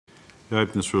The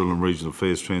Openness, Rural and Regional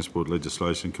Affairs Transport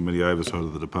Legislation Committee, oversight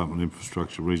of the Department of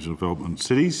Infrastructure, Regional Development and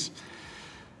Cities.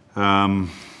 The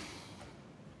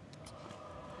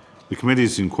committee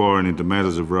is inquiring into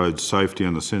matters of road safety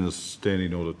under Senate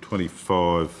Standing Order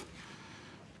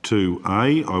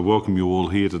 25(2)A. I welcome you all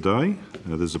here today.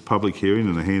 There's a public hearing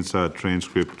and a Hansard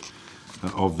transcript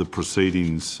of the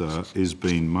proceedings is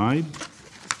being made.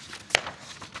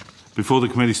 Before the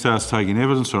committee starts taking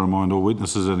evidence, I remind all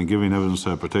witnesses that in giving evidence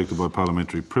they are protected by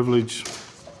parliamentary privilege.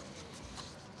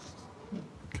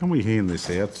 Can we hand this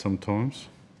out sometimes?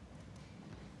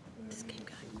 Just keep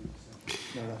going.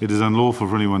 It is unlawful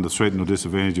for anyone to threaten or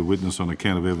disadvantage a witness on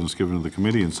account of evidence given to the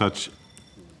committee, and such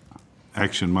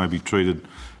action may be treated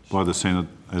by the Senate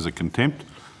as a contempt.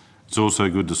 It's also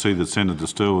good to see that Senator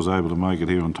Sterle was able to make it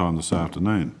here on time this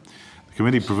afternoon. The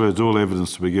committee prefers all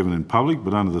evidence to be given in public,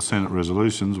 but under the Senate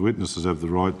resolutions, witnesses have the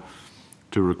right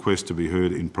to request to be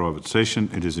heard in private session.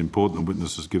 It is important that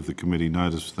witnesses give the committee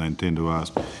notice if they intend to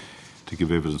ask to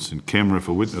give evidence in camera. If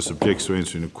a witness objects to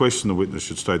answering a question, the witness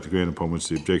should state the ground upon which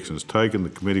the objection is taken. The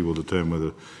committee will determine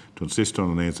whether to insist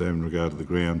on an answer having regard to the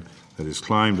ground that is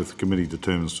claimed. If the committee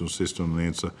determines to insist on an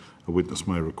answer, a witness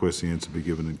may request the answer be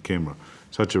given in camera.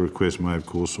 Such a request may, of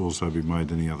course, also be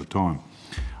made any other time.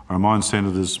 I remind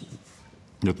senators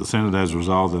that the Senate has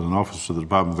resolved that an officer of the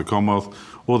Department of the Commonwealth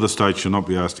or the state shall not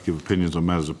be asked to give opinions on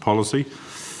matters of policy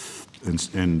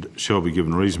and shall be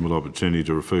given a reasonable opportunity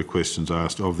to refer questions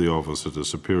asked of the officer to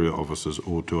superior officers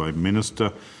or to a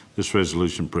minister. This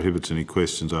resolution prohibits any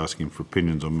questions asking for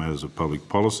opinions on matters of public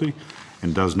policy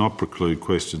and does not preclude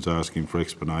questions asking for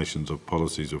explanations of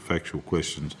policies or factual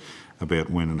questions about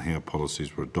when and how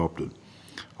policies were adopted.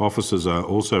 Officers are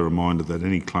also reminded that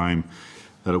any claim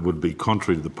that it would be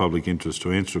contrary to the public interest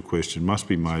to answer a question must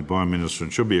be made by a minister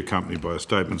and should be accompanied by a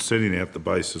statement setting out the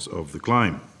basis of the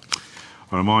claim.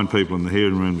 I remind people in the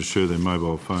hearing room to ensure their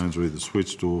mobile phones are either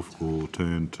switched off or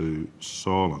turned to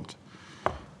silent.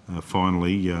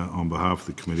 Finally, on behalf of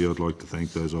the committee, I'd like to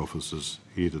thank those officers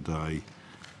here today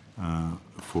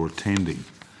for attending.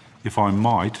 If I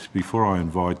might, before I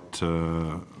invite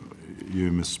you,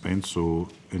 Ms Spence, or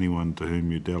anyone to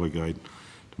whom you delegate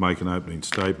to make an opening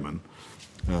statement,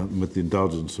 with the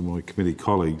indulgence of my committee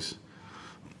colleagues,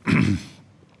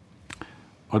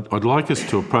 I'd like us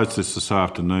to approach this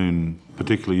afternoon,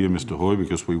 particularly you, Mr Hoy,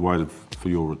 because we waited for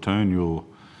your return.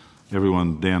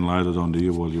 Everyone downloaded onto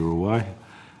you while you were away.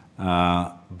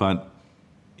 But,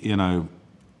 you know,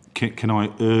 can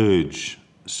I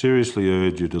seriously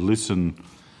urge you to listen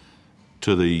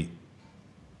to the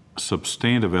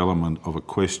substantive element of a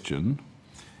question,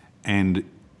 and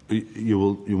you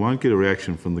won't get a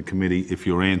reaction from the committee if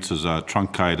your answers are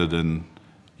truncated and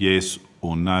yes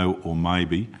or no or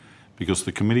maybe, because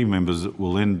the committee members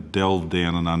will then delve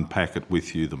down and unpack it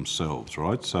with you themselves,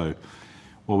 right? So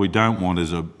what we don't want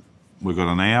is we've got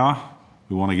an hour,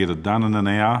 we want to get it done in an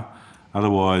hour,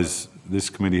 otherwise this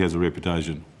committee has a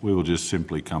reputation. We will just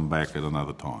simply come back at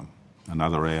another time,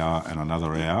 another hour and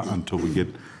another hour until we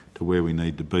get to where we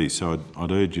need to be. So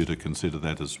I'd urge you to consider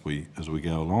that as we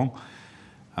go along.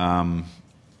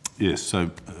 Yes, so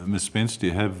Ms Spence, do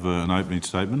you have an opening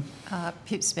statement?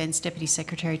 Pip Spence, Deputy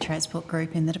Secretary Transport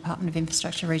Group in the Department of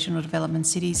Infrastructure, Regional Development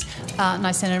Cities.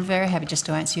 No, Senator, I'm very happy just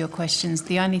to answer your questions.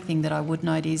 The only thing that I would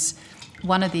note is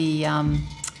one of the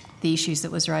issues that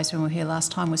was raised when we were here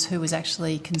last time was who was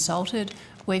actually consulted.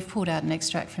 We've pulled out an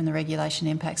extract from the regulation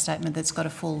impact statement that's got a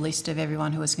full list of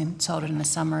everyone who was consulted and a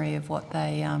summary of what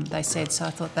they said. So I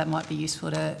thought that might be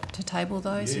useful to table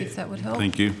those, if that would help.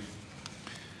 Thank you.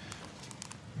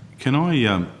 Can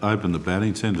I open the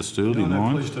batting, Senator Sterle? Do you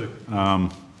mind? Please do.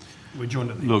 We joined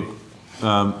at the look,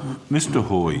 Mr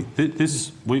Hoy,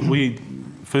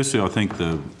 firstly I think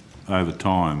over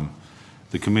time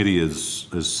the committee has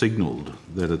signalled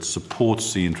that it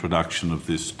supports the introduction of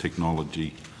this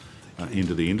technology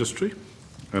into the industry,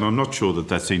 and I'm not sure that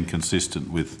that's inconsistent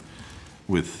with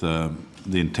the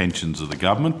intentions of the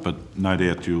government, but no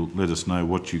doubt you'll let us know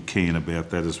what you can about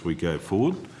that as we go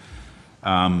forward.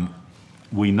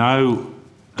 We know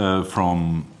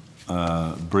from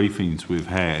briefings we've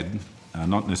had,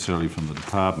 not necessarily from the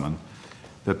department,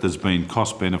 that there's been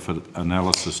cost-benefit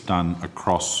analysis done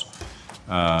across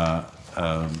the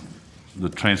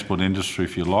transport industry,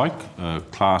 if you like,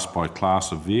 class by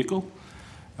class of vehicle.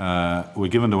 We're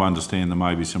given to understand there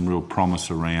may be some real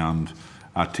promise around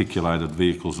articulated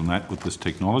vehicles and that with this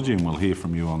technology, and we'll hear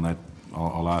from you on that.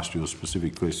 I'll ask you a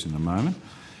specific question in a moment.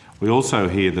 We also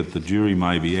hear that the jury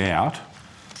may be out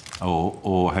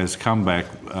or has come back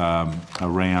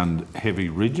around heavy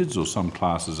rigids or some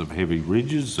classes of heavy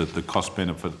rigids, that the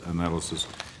cost-benefit analysis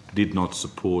did not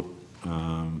support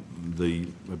the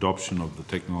adoption of the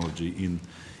technology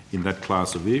in that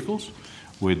class of vehicles.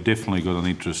 We've definitely got an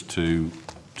interest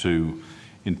to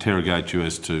interrogate you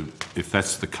as to if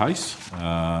that's the case,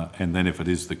 and then if it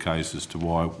is the case, as to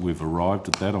why we've arrived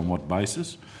at that, on what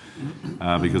basis.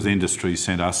 Because the industry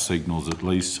sent us signals at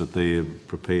least that they're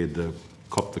prepared to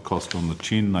cop the cost on the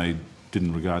chin. They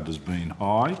didn't regard it as being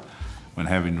high when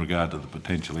having regard to the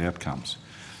potential outcomes.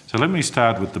 So let me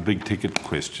start with the big ticket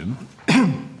question.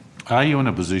 Are you in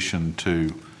a position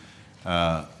to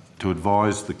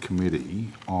advise the committee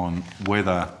on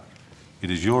whether it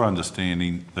is your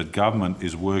understanding that government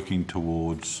is working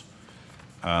towards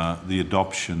the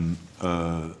adoption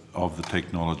of the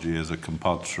technology as a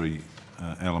compulsory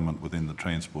element within the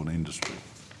transport industry?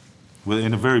 Well,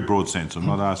 in a very broad sense. I'm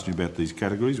not asking you about these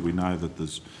categories. We know that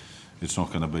it's not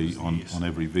going to be on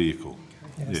every vehicle.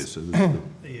 Yes. So The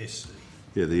ESC.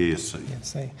 yeah, the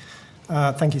ESC.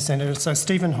 Thank you, Senator. So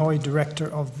Stephen Hoy, Director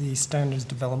of the Standards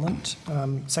Development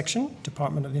Section,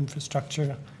 Department of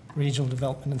Infrastructure, Regional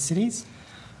Development and Cities.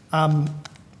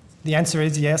 The answer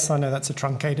is yes. I know that's a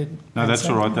truncated No, that's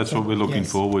answer, all right. That's what we're looking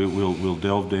yes. for. We'll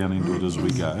delve down into it as we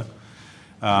go.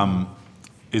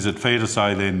 Is it fair to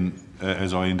say then,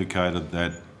 as I indicated,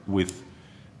 that with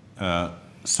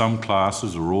some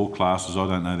classes or all classes, I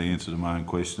don't know the answer to my own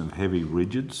question, of heavy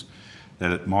rigids,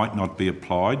 that it might not be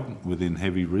applied within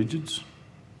heavy rigids?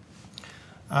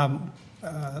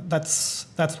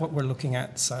 That's what we're looking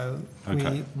at. So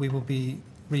Okay. we will be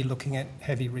re-looking at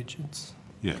heavy rigids.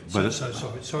 Yeah, but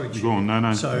Sorry, Chair. go on.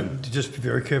 No. So to just be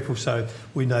very careful. So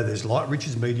we know there's light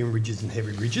rigids, medium rigids, and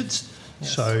heavy rigids.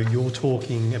 Yes. So you're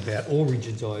talking about all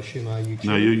rigids, I assume, are you?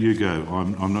 Chair? no, you go.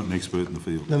 I'm not an expert in the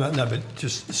field. No, but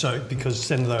just so, because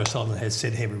Senator O'Sullivan has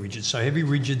said heavy rigids. So heavy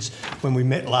rigids, when we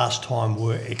met last time,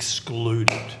 were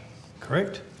excluded,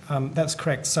 correct? That's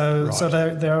correct. So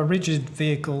Right. there are rigid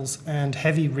vehicles, and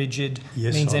heavy rigid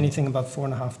Yes, means I'm- anything above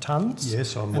 4.5 tonnes.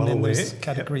 Yes, I'm and well then aware. there's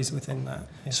categories within that.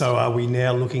 Yes. So are we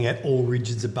now looking at all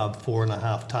rigids above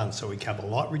 4.5 tonnes? So we cover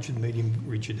light rigid, medium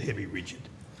rigid, heavy rigid?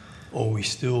 Or are we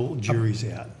still jury's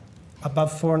out?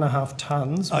 Above 4.5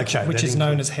 tonnes, Okay, which that is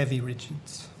known includes- as heavy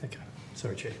rigids. Okay,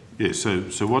 sorry, Chair. Yeah. So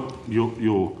what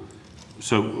you're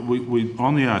so we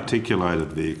on the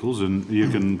articulated vehicles, and you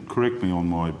can correct me on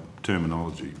my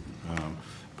terminology,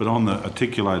 but on the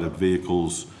articulated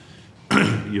vehicles,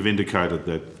 you've indicated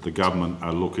that the government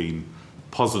are looking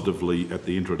positively at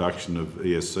the introduction of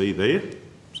ESC there,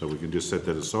 so we can just set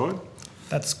that aside.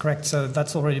 That's correct. So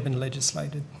that's already been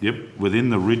legislated. Yep. Within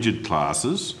the rigid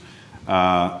classes,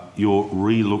 you're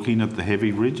re-looking at the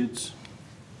heavy rigids?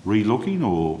 Re-looking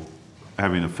or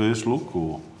having a first look,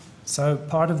 or? So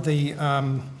part of the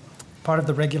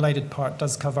regulated part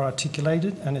does cover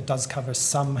articulated, and it does cover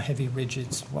some heavy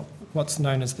rigids, what's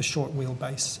known as the short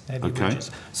wheelbase heavy Okay. rigids.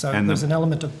 So And there's an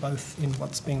element of both in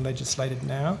what's being legislated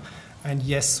now. And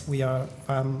yes, we are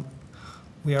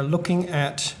re-looking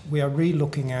at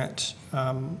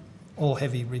all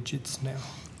heavy rigids now.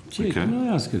 Chair, Okay. can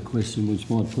I ask a question which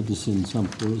might put this in some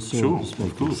sort of Sure, of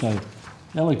perspective? course. So,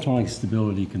 electronic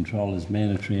stability control is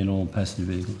mandatory in all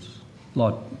passenger vehicles,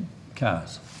 like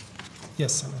cars.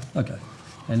 Yes, Senator. Okay.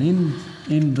 And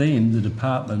in then the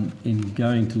department, in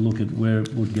going to look at where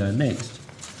it would go next,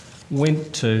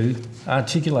 went to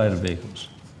articulated vehicles.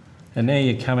 And now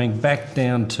you're coming back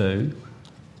down to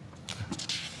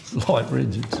light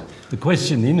rigids. The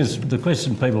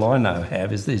question people I know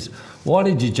have is this: why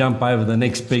did you jump over the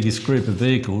next biggest group of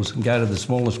vehicles and go to the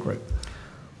smallest group?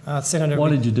 Senator, Why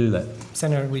did you do that?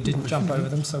 Senator, we didn't jump over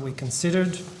them, so we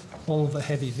considered all of the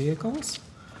heavy vehicles,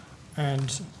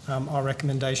 and our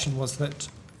recommendation was that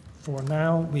for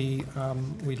now we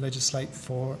legislate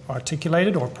for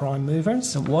articulated or prime movers.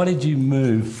 So why did you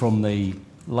move from the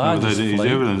largest His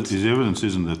fleet? evidence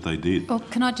isn't that they did. Well,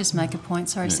 can I just make a point?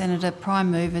 Sorry, Senator.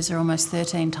 Prime movers are almost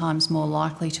 13 times more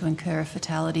likely to incur a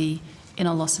fatality in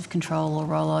a loss of control or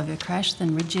rollover crash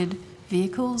than rigid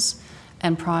vehicles,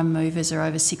 and prime movers are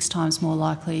over 6 times more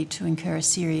likely to incur a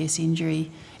serious injury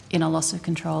in a loss of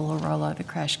control or rollover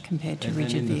crash compared to And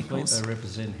rigid in the vehicles. fleet, they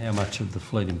represent how much of the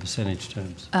fleet in percentage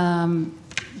terms?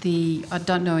 I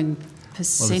don't know in Well,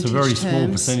 percentage it's a very terms. small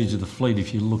percentage of the fleet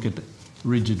if you look at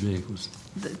rigid vehicles.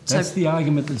 So That's the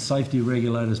argument that safety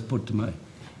regulators put to me,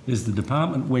 is the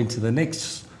department went to the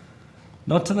next,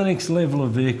 not to the next level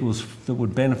of vehicles that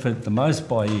would benefit the most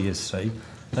by ESC,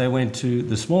 they went to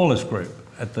the smallest group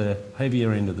at the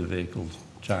heavier end of the vehicle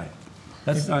chain.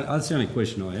 That's the only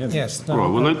question I have. Yes. Right.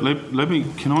 Well, let me.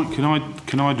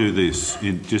 Can I do this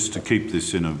just to keep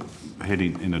this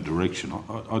heading in a direction?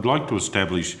 I'd like to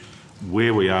establish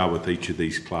where we are with each of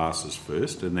these classes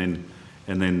first, and then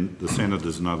and then the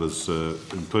senators and others,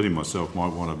 including myself,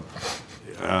 might want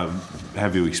to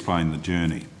have you explain the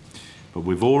journey. But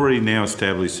we've already now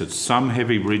established that some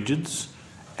heavy rigids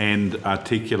and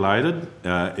articulated,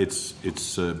 it's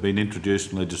been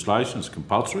introduced in legislation, it's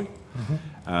compulsory.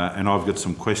 And I've got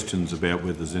some questions about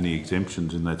whether there's any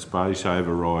exemptions in that space,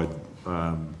 override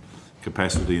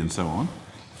capacity and so on.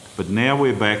 But now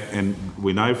we're back, and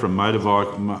we know from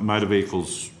motor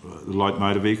vehicles, light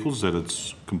motor vehicles, that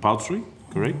it's compulsory,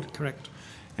 correct? Correct.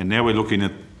 And now we're looking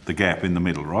at the gap in the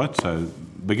middle, right? So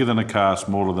bigger than a car,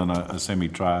 smaller than a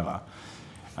semi-trailer.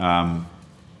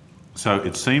 So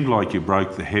it seemed like you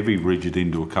broke the heavy rigid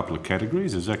into a couple of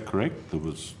categories, is that correct? There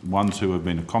was ones who have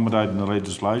been accommodated in the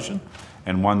legislation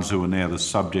and ones who are now the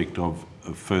subject of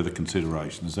further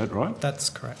consideration, is that right? That's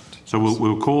correct. So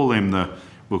we'll call them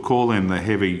the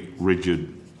heavy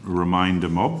rigid remainder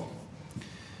mob.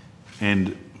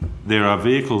 And there are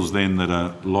vehicles then that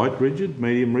are light rigid,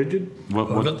 medium rigid? We've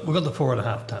got the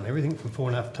 4.5 tonne, everything from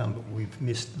 4.5 tonne, but we've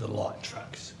missed the light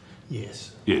trucks.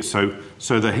 Yes. Yeah,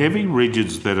 so the heavy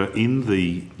rigids that are in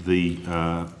the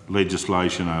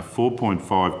legislation are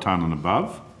 4.5 tonne and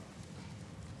above.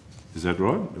 Is that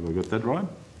right? Have I got that right?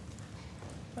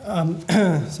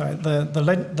 Sorry,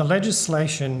 the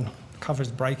legislation covers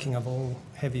braking of all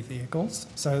heavy vehicles.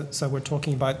 So we're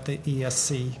talking about the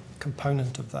ESC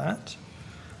component of that.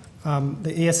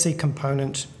 The ESC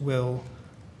component will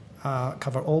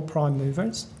cover all prime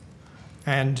movers,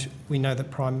 and we know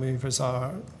that prime movers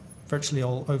are virtually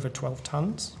all over 12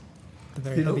 tonnes, the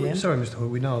very heavy end. Sorry, Mr. Hoy,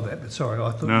 we know that, but sorry,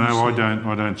 I thought... No,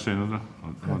 I don't, Senator.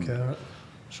 Okay, all right.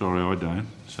 Sorry, I don't.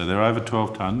 So they're over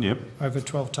 12 tonne, yep. Over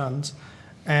 12 tonnes.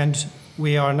 And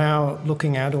we are now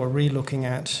looking at, or re-looking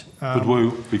at... But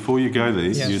before you go there,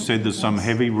 yes. You said there's some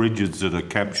heavy rigids that are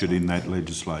captured in that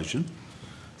legislation.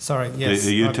 Sorry, yes.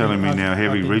 Are you telling me now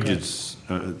heavy rigids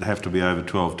have to be over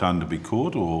 12 tonne to be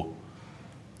caught, or...?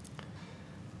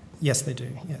 Yes, they do,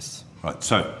 yes. Right,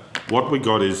 so what we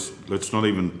got is, let's not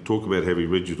even talk about heavy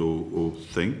rigid or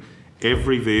thing.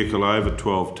 Every vehicle over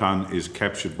 12 tonne is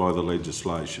captured by the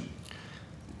legislation.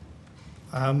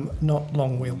 Not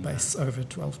long wheelbase over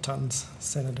 12 tonnes,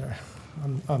 Senator.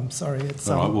 I'm sorry. It's,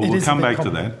 all right, well, we'll come back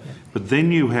to that. Yeah. But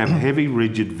then you have heavy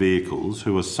rigid vehicles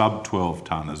who are sub 12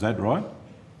 tonne, is that right?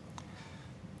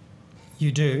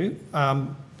 You do,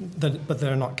 but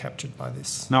they're not captured by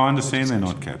this. No, I understand they're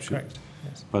not captured. Correct,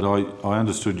 yes. But I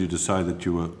understood you to say that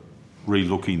you were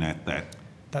re-looking at that.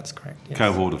 That's correct, yes.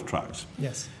 Cohort of trucks.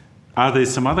 Yes. Are there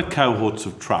some other cohorts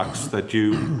of trucks that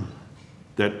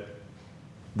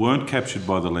weren't captured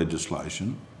by the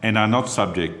legislation and are not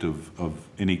subject of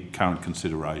any current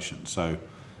consideration? So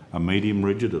a medium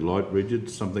rigid, a light rigid,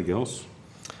 something else?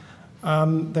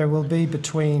 There will be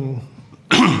between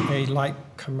a light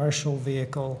commercial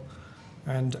vehicle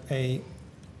and a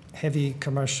heavy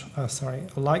commercial, a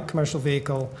light commercial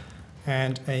vehicle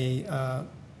and a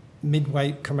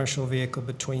mid-weight commercial vehicle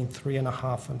between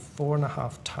 3.5 and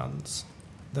 4.5 tonnes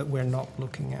that we're not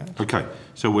looking at. Okay,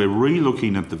 so we're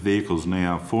re-looking at the vehicles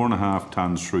now, 4.5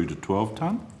 tonnes through to 12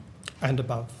 tonne? And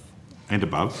above. And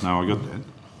above, no, I got that.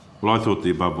 Well, I thought the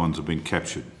above ones have been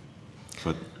captured,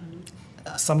 but...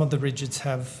 Some of the rigids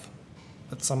have,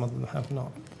 but some of them have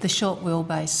not. The short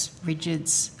wheelbase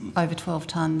rigids over 12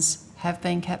 tonnes have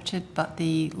been captured, but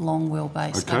the long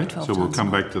wheelbase over 12 tonnes. Okay, so we'll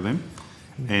come back to them.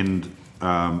 And,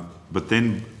 but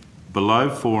then below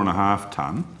 4.5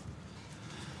 tonne,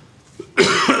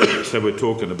 so we're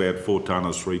talking about 4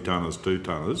 tonners, 3 tonners, 2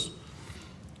 tonners.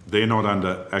 They're not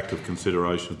under active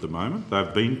consideration at the moment.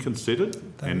 They've been considered,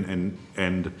 and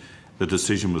the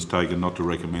decision was taken not to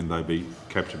recommend they be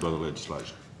captured by the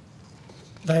legislation.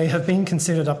 They have been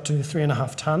considered up to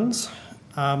 3.5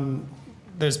 tonnes.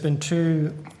 There's been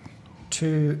two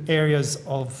areas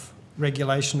of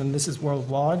regulation, and this is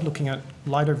worldwide, looking at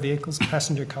lighter vehicles,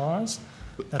 passenger cars,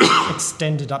 that's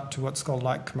extended up to what's called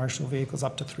light commercial vehicles,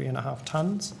 up to 3.5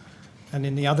 tonnes, and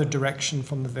in the other direction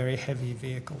from the very heavy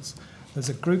vehicles. There's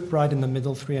a group right in the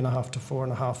middle, 3.5 to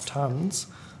 4.5 tonnes,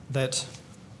 that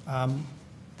are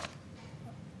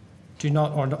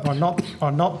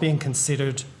not being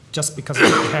considered just because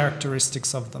of the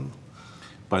characteristics of them.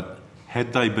 But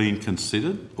had they been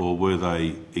considered, or were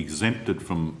they exempted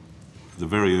from the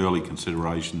very early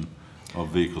consideration of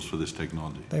vehicles for this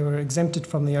technology? They were exempted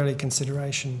from the early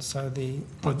consideration. So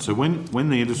so when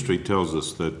the industry tells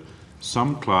us that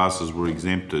some classes were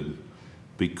exempted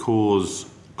because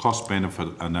cost-benefit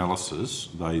analysis,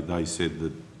 they said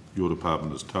that your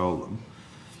department has told them,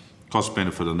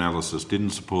 cost-benefit analysis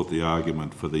didn't support the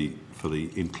argument for the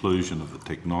inclusion of the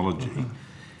technology. Mm-hmm.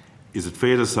 Is it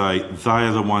fair to say they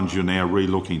are the ones you're now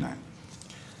re-looking at?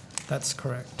 That's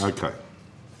correct. Okay.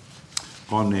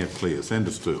 I'm now clear.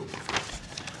 Senator Steele.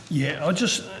 Yeah,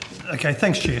 okay,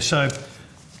 thanks, Chair. So,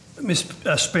 Ms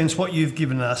Spence, what you've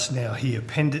given us now here,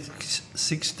 Appendix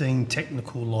 16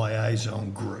 Technical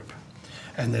Liaison Group,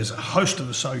 and there's a host of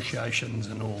associations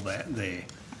and all that there.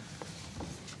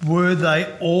 Were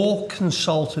they all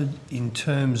consulted in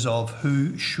terms of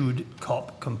who should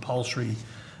cop compulsory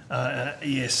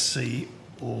ESC,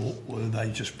 or were they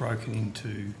just broken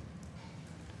into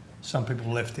some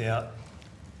people left out?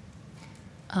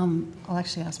 I'll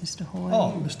actually ask Mr Hoy.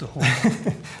 Oh, Mr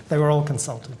Hall. They were all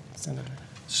consulted, Senator.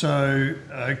 So,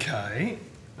 okay,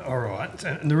 all right.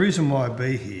 And the reason why I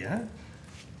be here,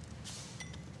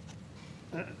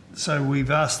 so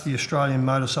we've asked the Australian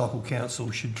Motorcycle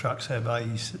Council, should trucks have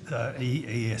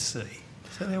ESC?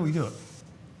 Is that how we do it?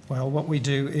 Well, what we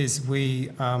do is we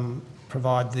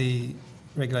provide the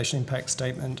regulation impact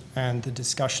statement and the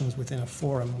discussions within a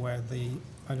forum where the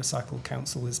Motorcycle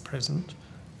Council is present,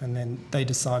 and then they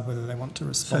decide whether they want to So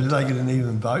respond. do they get an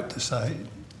even vote to say?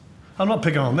 I'm not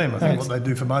picking on them. I think No, what they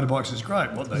do for motorbikes is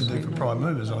great. What they do for prime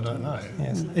movers, I don't know.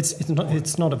 Yes,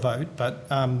 it's not a vote, but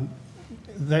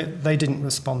they didn't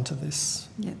respond to this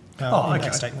Yeah.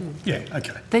 impact statement. Yeah,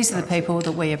 okay. These are the people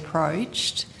that we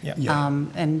approached Yeah. Yeah.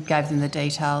 and gave them the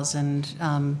details, and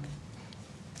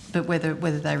but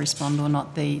whether they respond or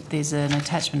not, there's an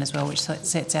attachment as well which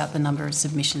sets out the number of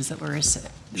submissions that were received.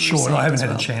 Sure, and I haven't as had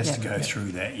well. a chance Yeah. to go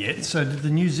through that yet. So did the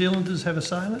New Zealanders have a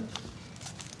say in it?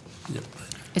 Yep.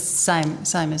 It's the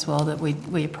same as well, that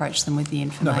we approached them with the No,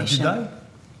 information. but did they?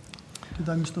 Did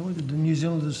they, Mr. Hoy? Did the New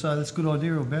Zealanders say that's a good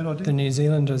idea or a bad idea? The New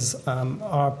Zealanders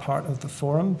are part of the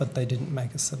forum, but they didn't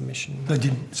make a submission. They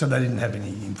didn't. So they didn't have any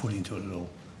input into it at all.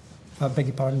 I beg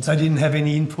your pardon? They didn't have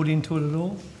any input into it at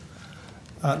all.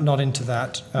 Not into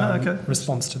that Okay.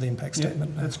 response to the impact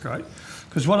statement. no. That's great.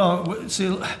 Because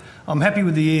I'm happy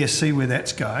with the ESC where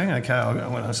that's going. Okay,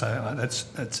 when I say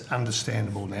that's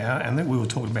understandable now, and that we were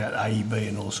talking about AEB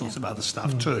and all sorts of other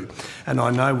stuff too. And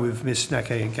I know with Ms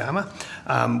Nakayama,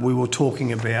 we were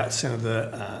talking about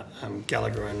Senator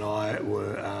Gallagher and I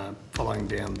were following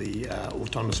down the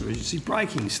autonomous emergency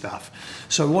braking stuff.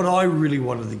 So what I really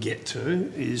wanted to get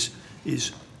to is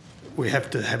we have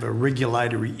to have a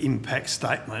regulatory impact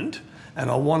statement, and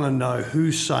I want to know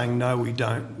who's saying no, we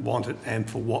don't want it, and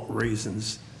for what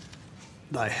reasons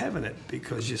they have in it.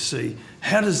 Because you see,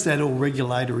 how does that all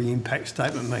regulatory impact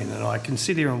statement mean? And I can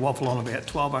sit here and waffle on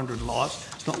about 1,200 lives.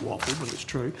 It's not waffle, but it's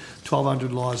true.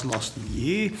 1,200 lives lost a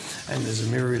year, and there's a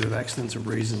myriad of accidents and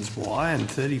reasons why, and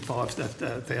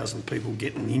 35,000 people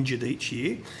getting injured each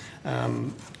year.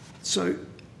 So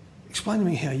explain to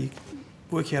me how you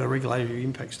work out a regulatory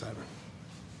impact statement.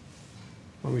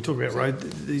 When we talk about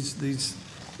these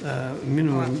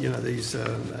minimum, these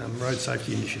road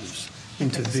safety initiatives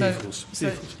into vehicles.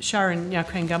 So Sharon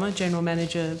Yakangama, General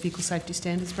Manager, Vehicle Safety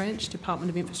Standards Branch, Department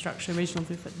of Infrastructure, Regional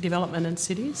Development and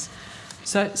Cities.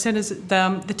 So, Senators,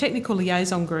 the Technical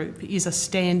Liaison Group is a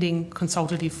standing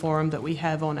consultative forum that we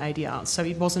have on ADR. So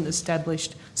it wasn't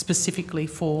established specifically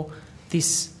for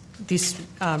this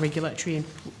regulatory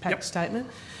impact statement.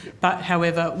 But,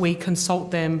 however, we consult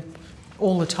them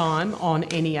all the time on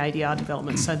any ADR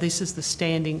development. So this is the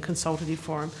standing consultative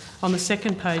forum. On the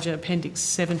second page, Appendix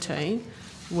 17,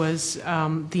 was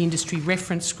the industry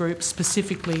reference group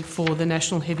specifically for the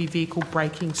National Heavy Vehicle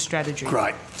Braking Strategy.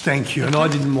 Great, thank you. And I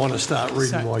didn't want to start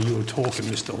reading while you were talking,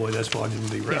 Mr. Hoy. That's why I didn't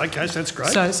be reading. Okay, so that's great.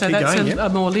 So Keep that's going, a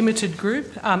more limited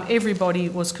group. Everybody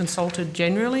was consulted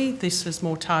generally. This was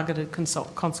more targeted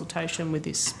consultation with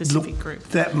this specific group.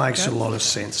 That makes a lot of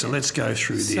sense. So let's go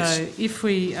through this. So if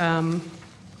we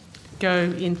go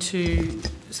into,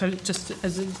 so just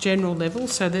as a general level,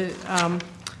 so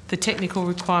the technical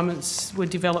requirements were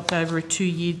developed over a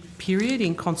 2-year period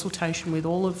in consultation with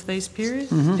all of these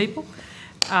people.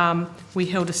 We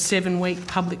held a 7-week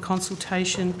public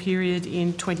consultation period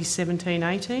in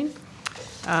 2017-18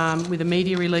 with a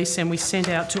media release, and we sent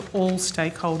out to all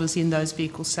stakeholders in those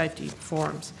vehicle safety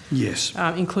forums. Yes.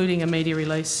 Including a media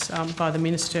release by the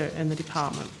Minister and the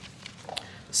Department.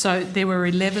 So there were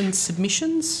 11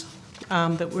 submissions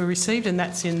that were received, and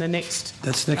that's in the next.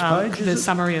 That's next page. The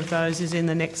summary of those is in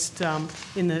the next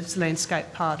in the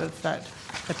landscape part of that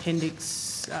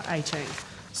Appendix 18.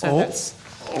 So that's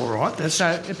all right.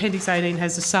 so Appendix 18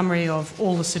 has a summary of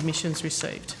all the submissions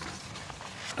received.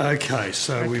 Okay,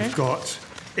 so we've got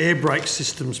Air Brake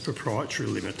Systems Proprietary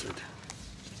Limited.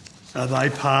 Are they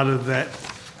part of that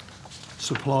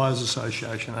Suppliers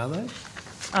Association? Are they?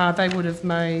 They would have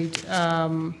made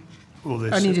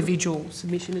an individual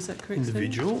submission, is that correct?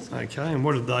 Individual, okay. And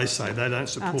what did they say? They don't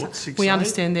support 6A? We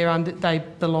understand they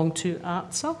belong to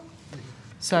ARTSA.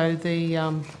 So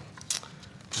the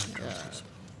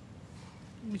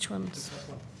which ones?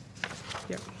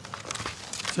 Yep.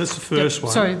 So that's the first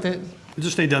one. Sorry, We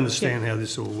just need to understand how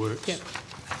this all works. Yep.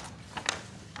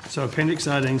 So Appendix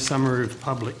 18, summary of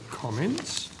public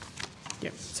comments.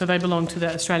 Yep. So they belong to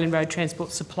the Australian Road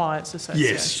Transport Suppliers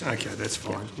Association. Yes, okay, that's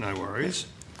fine, no worries.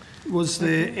 Was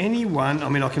there anyone, I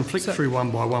mean, I can flick through one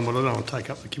by one, but I don't want to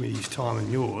take up the committee's time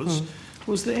and yours.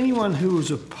 Was there anyone who was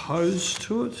opposed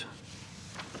to it,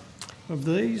 of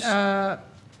these?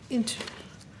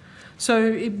 So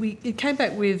it came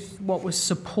back with what was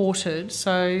supported.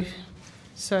 So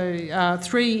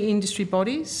 3 industry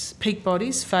bodies, peak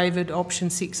bodies, favoured option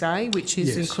 6A, which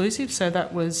is inclusive. So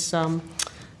that was the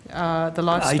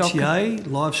livestock. ATA,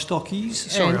 Livestockies,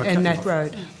 sorry. And Nat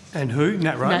Road. And who?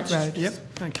 Nat Roads? Nat Roads. Yep,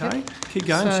 okay. Yep. Keep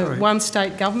going, So sorry. one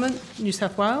state government, New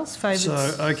South Wales, favoured.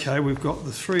 So, okay, we've got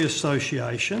the 3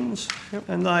 associations,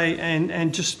 and they,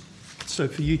 and just, so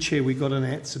for you, Chair, we got an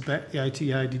answer back, the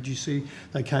ATA, did you see,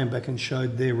 they came back and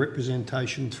showed their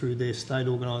representation through their state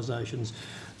organisations,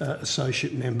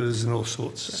 associate members and all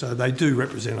sorts. So they do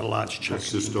represent a large chunk.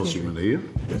 That's this document here.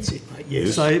 That's it, mate. Yeah.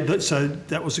 Yes. So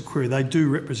that was a query. They do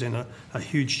represent a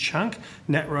huge chunk.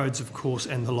 Nat Roads, of course,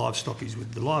 and the livestock is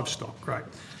with the livestock. Great.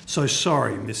 So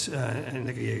sorry, Miss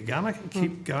Nakayama,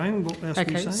 keep going. What else were you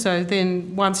Okay, saying? so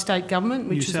then one state government,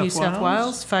 which is New South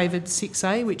Wales, favoured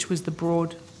 6A, which was the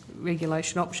broad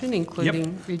regulation option,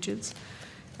 including rigids.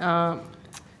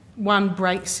 One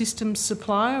brake system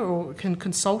supplier or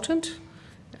consultant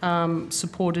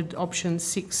supported option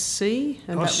 6C.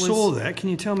 And I that saw was that. Can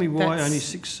you tell me why that's only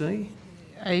 6C?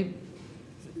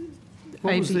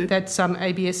 What was there? That's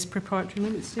ABS proprietary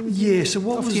limits. Yeah, so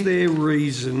what was their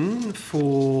reason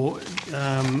for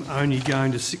only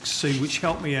going to 6C, which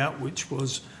helped me out, which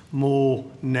was more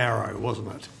narrow,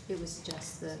 wasn't it? It was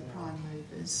just the prime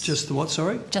movers. Just the what,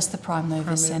 sorry? Just the prime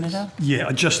movers, Senator.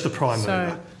 Yeah, just the prime So-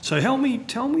 mover. So tell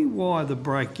me why the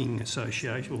braking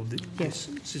association or the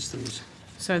systems.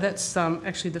 So that's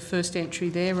actually the first entry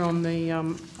there on the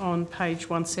on page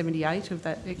 178 of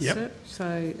that excerpt.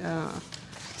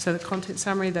 So the content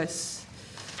summary, they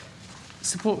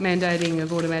support mandating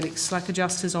of automatic slack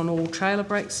adjusters on all trailer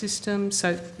brake systems.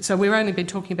 So we've only been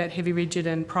talking about heavy rigid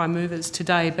and prime movers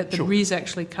today, but the RIS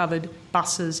actually covered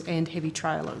buses and heavy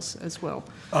trailers as well.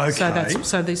 Okay.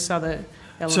 So these other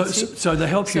elements. So to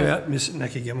help you out, Ms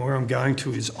Nakagama, where I'm going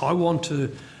to is I want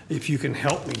to, if you can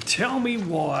help me, tell me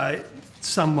why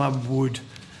someone would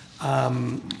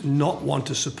not want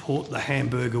to support the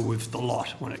hamburger with the lot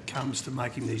when it comes to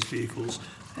making these vehicles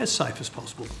as safe as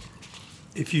possible.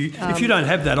 If you don't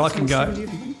have that, I can go.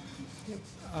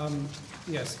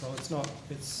 Yes, well, it's not.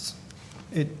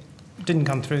 It didn't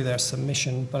come through their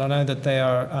submission, but I know that they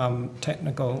are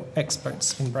technical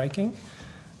experts in braking,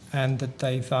 and that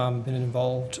they've been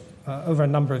involved over a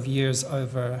number of years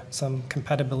over some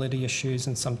compatibility issues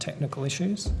and some technical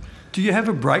issues. Do you have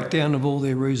a breakdown of all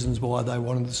their reasons why they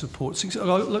wanted to support 6?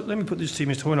 Let me put this to you,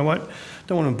 Mr. Hoyne.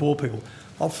 Don't want to bore people.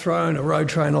 I've thrown a road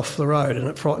train off the road and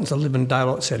it frightens the living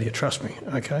daylights out of you, trust me,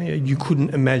 okay? You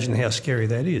couldn't imagine how scary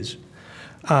that is.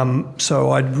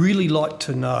 So I'd really like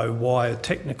to know why a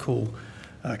technical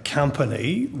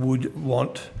company would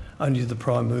want only the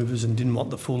prime movers and didn't want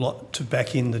the full lot to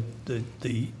back in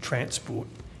the transport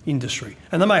industry.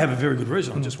 And they may have a very good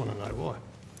reason, I just want to know why.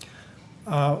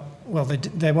 Well,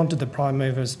 they wanted the prime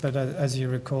movers, but as you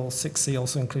recall, 6C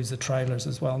also includes the trailers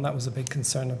as well, and that was a big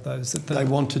concern of those. That They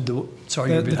wanted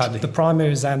the prime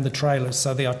movers and the trailers,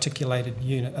 so the articulated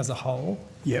unit as a whole,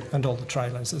 and all the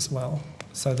trailers as well.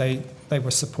 So they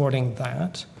were supporting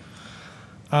that.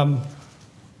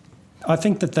 I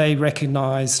think that they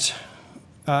recognised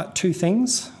 2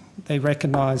 things. They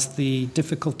recognised the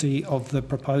difficulty of the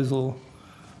proposal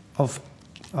of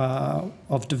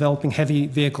developing heavy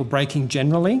vehicle braking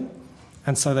generally,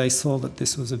 and so they saw that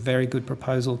this was a very good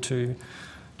proposal to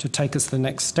take us the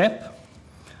next step.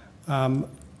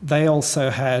 They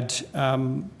also had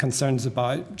concerns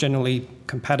about generally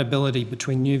compatibility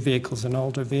between new vehicles and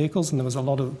older vehicles, and there was a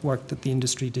lot of work that the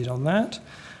industry did on that.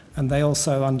 And they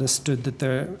also understood that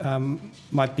there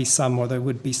might be some, or there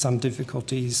would be some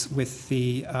difficulties with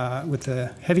the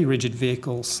heavy rigid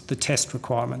vehicles, the test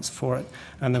requirements for it,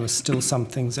 and there were still some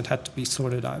things that had to be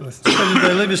sorted out with. So did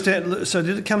they leave us down? So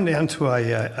did it come down to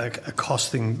a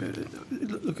cost thing?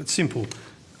 Look, it's simple.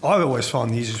 I always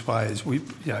find the easiest way is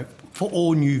for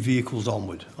all new vehicles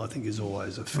onward, I think is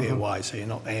always a fair way, so you're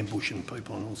not ambushing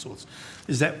people and all sorts.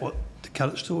 Is that what, to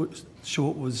cut it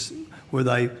short, were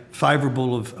they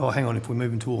favourable of, oh, hang on, if we're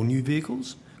moving to all new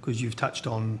vehicles? Because you've touched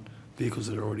on vehicles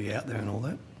that are already out there and all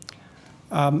that.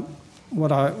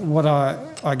 What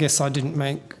I guess I didn't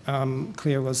make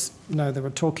clear was, no, they were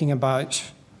talking about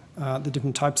the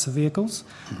different types of vehicles,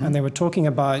 and they were talking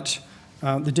about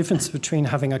the difference between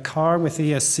having a car with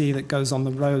ESC that goes on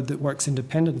the road that works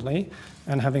independently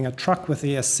and having a truck with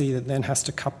ESC that then has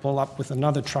to couple up with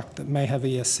another truck that may have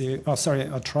ESC,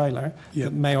 a trailer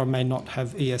that may or may not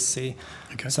have ESC.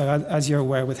 Okay. So as you're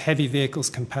aware, with heavy vehicles,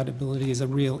 compatibility is a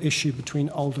real issue between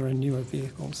older and newer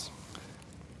vehicles.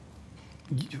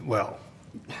 Well,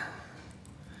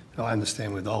 I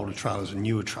understand with older trailers and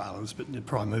newer trailers, but the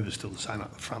prime mover's still the same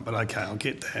up the front, but okay, I'll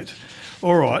get that.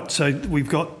 All right, so we've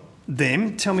got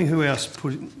them. Tell me who else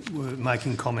were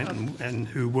making comment and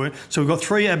who weren't. So we've got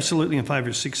 3 absolutely in favour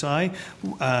of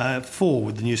 6A, 4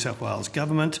 with the New South Wales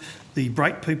Government. The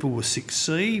brake people were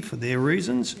 6C for their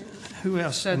reasons. Who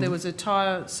else? So there was a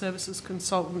tyre services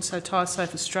consultant, so Tyre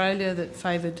Safe Australia, that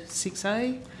favoured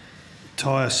 6A.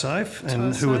 Tyre Safe,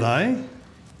 and Tyre who are they?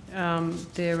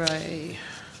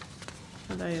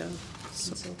 Are they a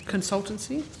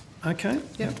consultancy? Okay,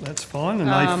 Yep. that's fine. And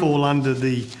they fall under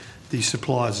the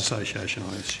Suppliers Association,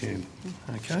 I assume.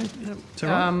 Okay, is that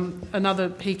right? Another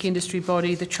peak industry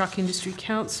body, the Truck Industry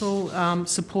Council,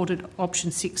 supported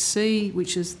option 6C,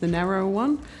 which is the narrower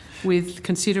one, with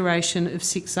consideration of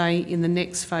 6A in the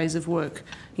next phase of work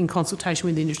in consultation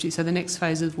with the industry. So the next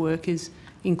phase of work is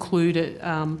included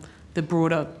the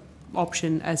broader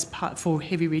option as part for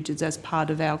heavy rigids as part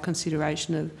of our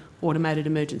consideration of automated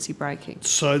emergency braking.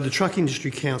 So the Truck Industry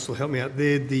Council, help me out,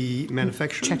 they're the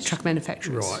manufacturers? Truck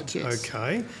manufacturers. Right, yes.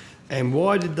 okay. And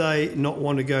why did they not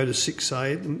want to go to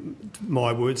 6A,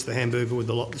 my words, the hamburger with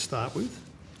the lot to start with,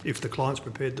 if the client's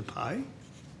prepared to pay?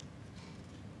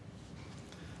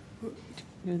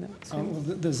 Well,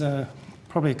 there's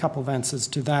probably a couple of answers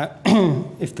to that.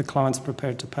 If the client's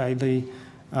prepared to pay,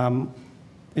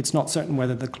 it's not certain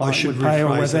whether the client would pay or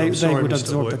whether they would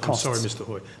absorb the costs. I'm sorry, Mr.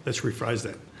 Hoy. Let's rephrase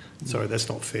that. Sorry, that's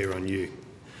not fair on you.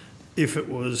 If it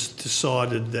was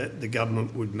decided that the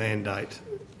government would mandate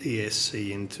ESC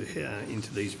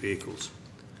into these vehicles,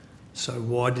 so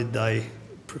why did they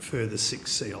prefer the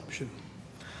 6C option?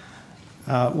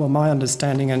 Well, my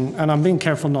understanding, and I'm being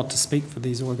careful not to speak for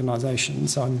these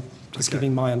organisations, I'm just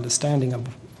giving my understanding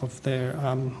of their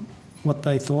what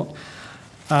they thought,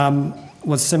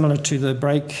 was similar to the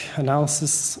brake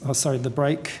the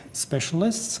brake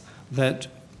specialists, that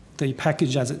the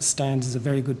package as it stands is a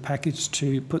very good package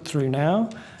to put through now,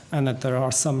 and that there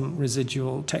are some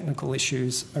residual technical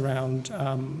issues around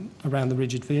the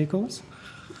rigid vehicles.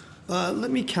 Let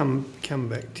me come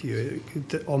back to you.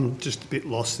 I'm just a bit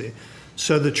lost there.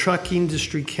 So the Truck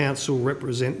Industry Council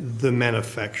represent the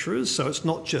manufacturers, so it's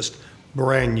not just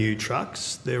brand new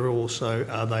trucks.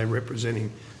 Are they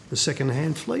representing the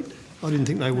second-hand fleet? I didn't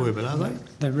think they were, but are they?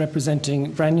 They're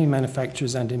representing brand new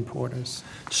manufacturers and importers.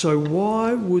 So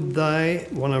why would they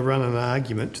want to run an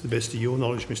argument, to the best of your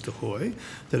knowledge, Mr. Hoy,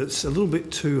 that it's a little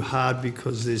bit too hard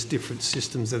because there's different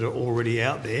systems that are already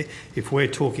out there, if we're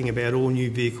talking about all new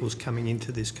vehicles coming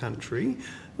into this country,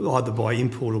 either by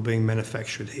import or being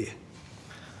manufactured here?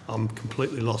 I'm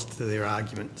completely lost to their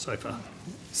argument so far.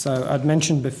 So I'd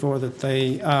mentioned before that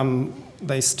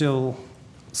they still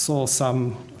saw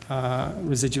some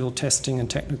residual testing and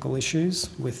technical issues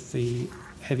with the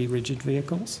heavy rigid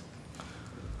vehicles.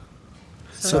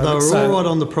 So they were all right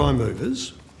on the prime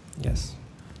movers? Yes.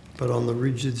 But on the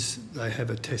rigids, they have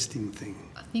a testing thing.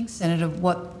 I think, Senator,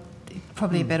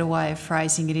 probably a better way of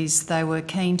phrasing it is they were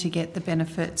keen to get the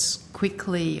benefits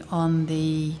quickly on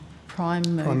the prime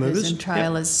movers and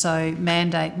trailers, so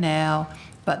mandate now,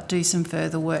 but do some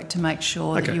further work to make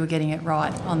sure that you were getting it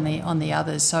right on the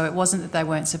others. So it wasn't that they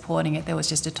weren't supporting it, there was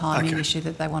just a timing issue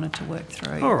that they wanted to work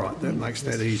through. All right, that makes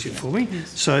that easier for me.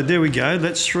 So there we go,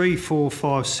 that's 3, 4,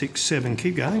 5, 6, 7.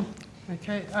 Keep going.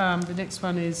 Okay, the next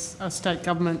one is a state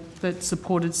government that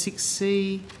supported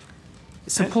 6C,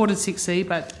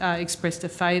 but expressed a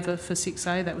favour for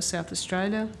 6A, that was South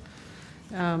Australia.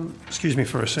 Excuse me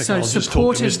for a second, So I'll just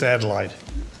talk to Mr Adelaide.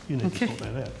 You need to sort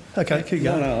that out. Okay, keep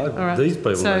going. No, these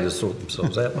people need to sort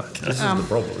themselves out, mate. This is the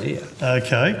problem here.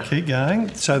 Okay, keep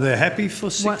going. So they're happy for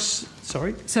 6...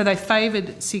 Sorry? So they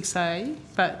favoured 6A,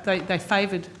 but they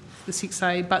favoured the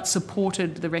 6A, but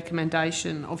supported the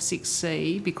recommendation of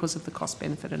 6C because of the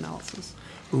cost-benefit analysis.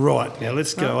 Right, now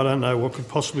let's go. I don't know what could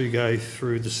possibly go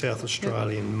through the South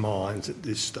Australian minds at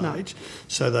this stage. No.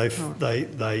 So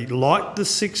they liked the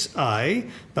 6A,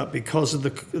 but because of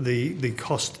the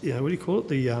cost, what do you call it?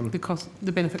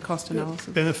 The benefit cost analysis.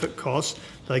 Benefit cost,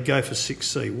 they go for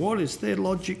 6C. What is their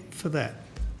logic for that?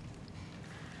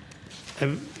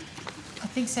 I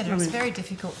think, Senator, it's very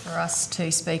difficult for us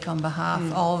to speak on behalf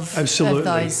of Absolutely.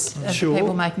 those the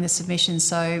people making the submission.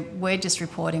 So we're just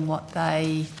reporting what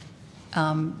they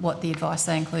what the advice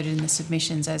they included in the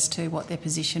submissions as to what their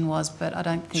position was, but I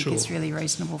don't think it's really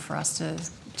reasonable for us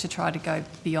to try to go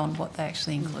beyond what they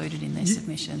actually included in their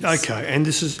submissions. Okay, and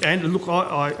look,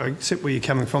 I accept where you're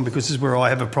coming from, because this is where I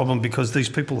have a problem, because these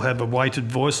people have a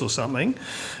weighted voice or something,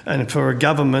 and for a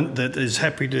government that is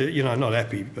happy to, not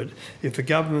happy, but if a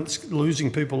government's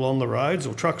losing people on the roads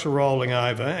or trucks are rolling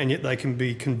over, and yet they can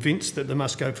be convinced that they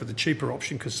must go for the cheaper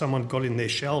option because someone got in their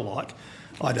shell,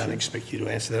 I don't expect you to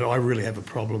answer that. I really have a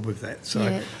problem with that.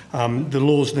 So the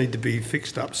laws need to be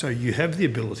fixed up so you have the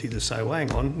ability to say, well,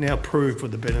 hang on, now prove for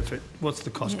the benefit. What's the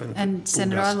cost benefit? And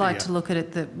Senator, I like to look at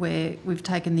it that we've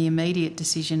taken the immediate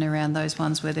decision around those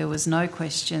ones where there was no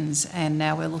questions, and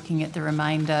now we're looking at the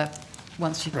remainder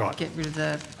once you get rid of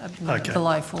the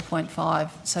below 4.5,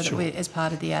 so that we, as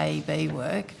part of the AEB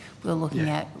work, we're looking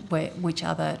at which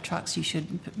other trucks you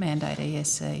should mandate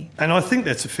ESC. And I think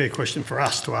that's a fair question for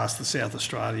us to ask the South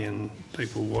Australian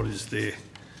people what's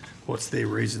their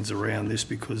reasons around this,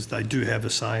 because they do have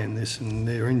a say in this and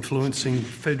they're influencing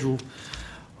federal.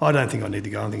 I don't think I need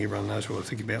to go. I think everyone knows what I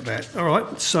think about that. All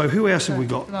right, so who else have we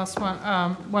got? Last one.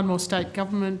 One more state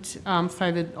government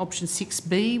favoured option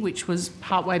 6B, which was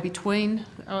partway between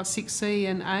 6C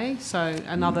and A, so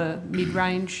another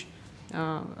mid-range.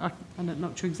 I'm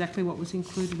not sure exactly what was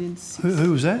included in 6.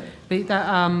 Who was that?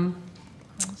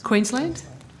 Queensland.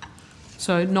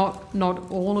 So not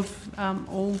all of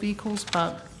all vehicles,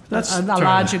 but That's a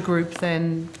larger group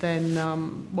than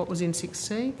what was in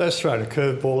 6C. That's thrown a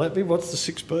curveball at me. What's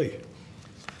the 6B?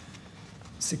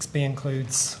 6B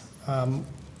includes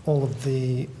all of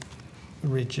the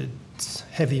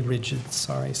heavy rigids,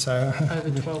 so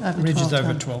Over 12. rigids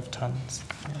over 12 tonnes.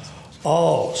 Yes.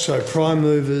 Oh, so prime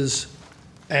movers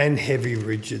and heavy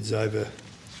rigids over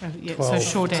 12 so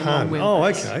short and long tonne. wheelbase. Oh,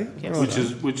 okay. Yes.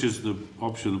 Right. Which is the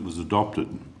option that was adopted.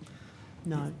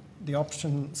 No. The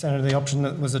option, Senator, the option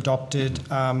that was adopted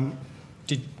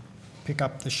did pick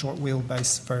up the short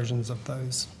wheelbase versions of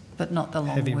those But not the long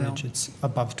heavy wheel. rigids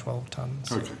above 12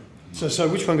 tonnes. Okay. So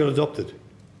which one got adopted?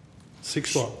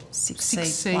 6 what?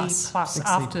 6C plus. 6C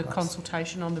after plus.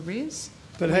 consultation on the RIS.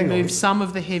 But we hang on. moved some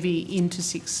of the heavy into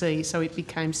 6C, so it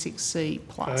became 6C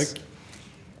plus.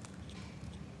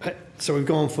 So we've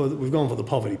gone for the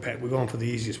poverty pack. We've gone for the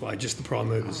easiest way, just the prime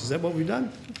movers. Is that what we've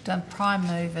done? We've done prime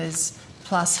movers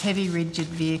plus heavy rigid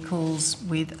vehicles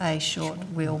with a short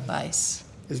wheelbase.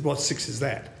 What 6 is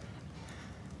that?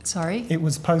 Sorry? It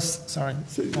was sorry.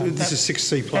 So this is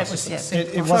 6C plus. That was Yeah. 6C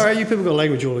It plus. Sorry, wasn't, you people got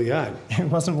language all your own. it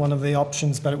wasn't one of the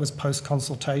options, but it was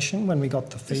post-consultation when we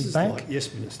got the This is feedback. like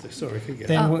yes, Minister. Sorry, keep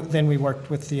going. Then we worked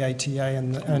with the ATA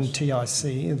and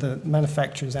TIC, the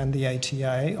manufacturers and the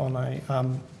ATA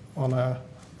on a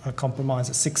compromise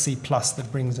at 6C plus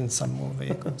that brings in some more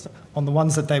vehicles on the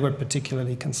ones that they were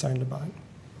particularly concerned about.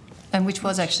 And which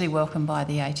was actually welcomed by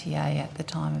the ATA at the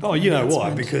time of Oh, the you know why?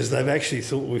 announcement. Because they've actually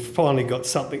thought we've finally got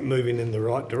something moving in the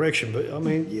right direction. But I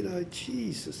mean,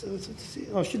 Jesus,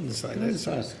 I shouldn't say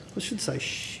that. I should say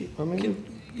shit. I mean,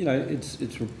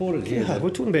 It's reported here yeah, that we're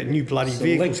talking about new bloody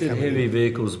vehicles selected coming heavy in.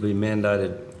 vehicles will be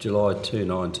mandated July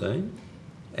 2019,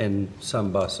 and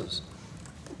some buses.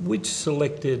 Which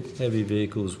selected heavy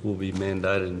vehicles will be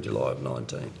mandated in July of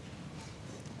 19?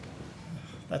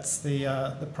 That's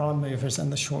the prime movers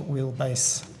and the short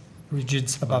wheelbase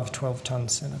rigids above 12 tonnes,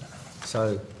 Senator.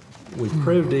 So we've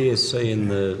proved ESC in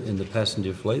the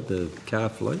passenger fleet, the car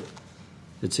fleet.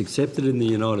 It's accepted in the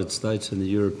United States and the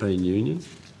European Union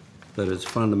that it's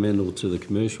fundamental to the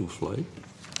commercial fleet.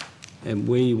 And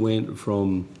we went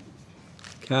from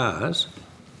cars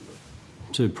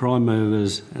to prime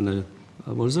movers and a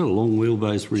long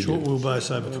wheelbase rigid. Short wheelbase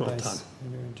over 12 tonne.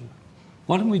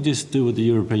 Why don't we just do what the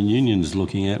European Union is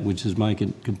looking at, which is make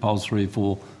it compulsory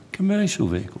for commercial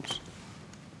vehicles?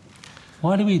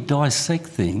 Why do we dissect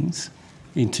things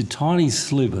into tiny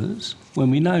slivers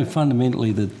when we know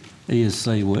fundamentally that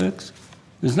ESC works?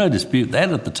 There's no dispute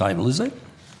that at the table, is there?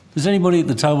 Does anybody at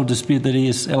the table dispute that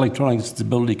electronic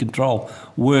stability control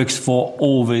works for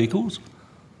all vehicles?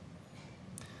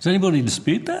 Does anybody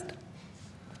dispute that?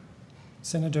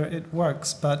 Senator, it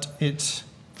works, but it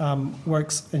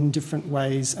works in different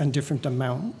ways and different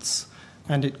amounts,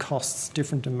 and it costs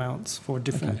different amounts for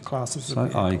different classes of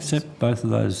vehicles. So I accept both of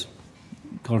those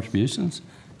contributions.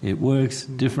 It works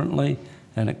differently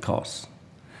and it costs.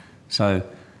 So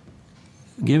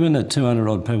given that 200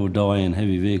 odd people die in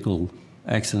heavy vehicle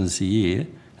accidents a year,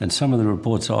 and some of the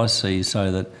reports I see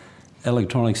say that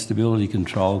electronic stability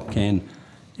control can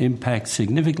impact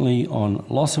significantly on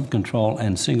loss of control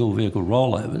and single vehicle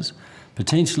rollovers,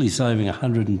 potentially saving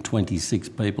 126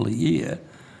 people a year,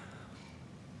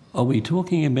 are we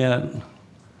talking about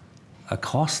a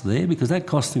cost there? Because that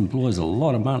cost employs a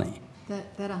lot of money. That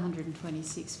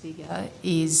 126 figure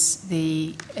is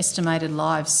the estimated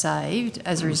lives saved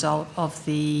as a result of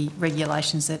the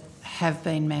regulations that have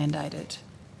been mandated.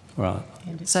 Right.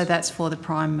 So that's for the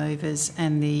prime movers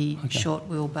and the short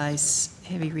wheelbase,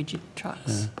 heavy rigid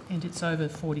trucks. And it's over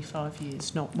 45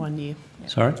 years, not 1 year.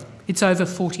 Sorry? It's over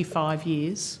 45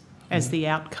 years as the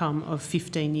outcome of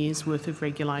 15 years worth of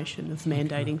regulation of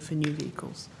mandating for new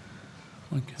vehicles.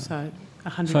 Okay. So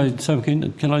 100. So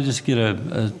can I just get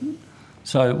a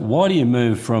so why do you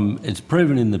move from it's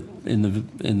proven in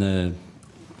the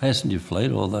passenger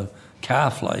fleet or the car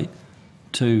fleet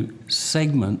to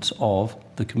segments of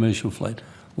the commercial fleet?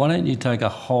 Why don't you take a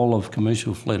whole of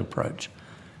commercial fleet approach?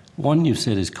 One you've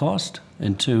said is cost,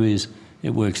 and two is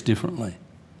it works differently.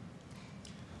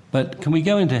 But can we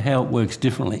go into how it works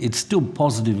differently? It's still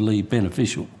positively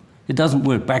beneficial. It doesn't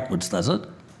work backwards, does it?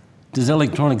 Does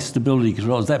electronic stability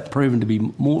control, is that proven to be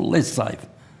more or less safe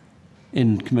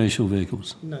in commercial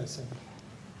vehicles? No, sir.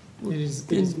 It is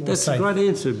more That's safe. a great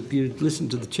answer. You listen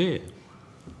to the chair.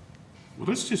 Well,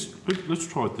 let's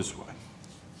try it this way.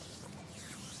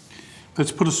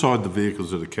 Let's put aside the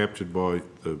vehicles that are captured by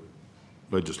the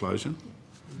legislation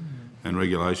and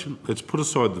regulation. Let's put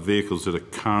aside the vehicles that are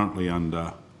currently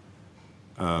under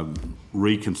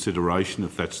reconsideration,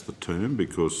 if that's the term,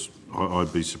 because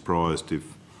I'd be surprised if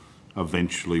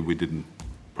eventually we didn't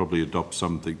probably adopt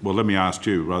something. Well, let me ask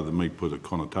you, rather than me put a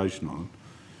connotation on it,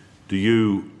 do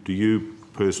you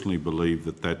personally believe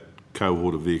that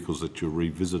cohort of vehicles that you're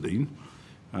revisiting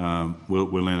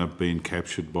will end up being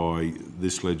captured by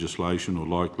this legislation or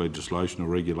like legislation or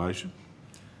regulation?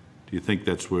 Do you think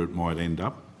that's where it might end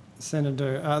up?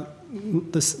 Senator,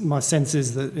 my sense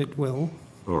is that it will.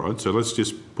 All right, so let's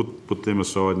just put them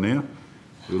aside now.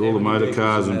 We've got all the motor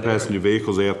cars and passenger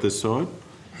vehicles out this side.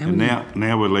 And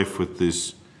now we're left with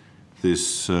this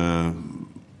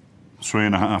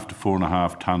 3.5 to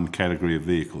 4.5 tonne category of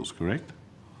vehicles, correct?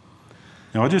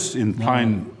 Now,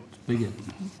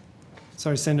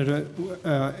 Sorry, Senator,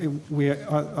 I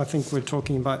think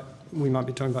we might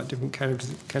be talking about different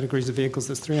categories of vehicles.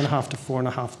 There's 3.5 to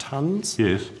 4.5 tonnes.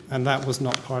 Yes. And that was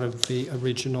not part of the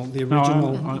original. Let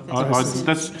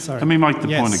me make the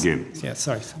point again. Yeah,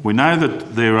 sorry. We know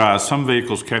that there are some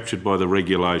vehicles captured by the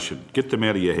regulation. Get them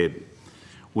out of your head.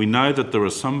 We know that there are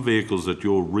some vehicles that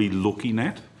you're re-looking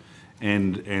at,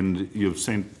 and you've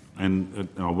sent, and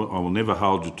I will never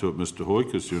hold you to it, Mr. Hoy,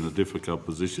 because you're in a difficult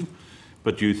position,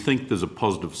 but you think there's a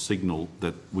positive signal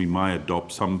that we may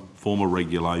adopt some form of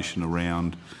regulation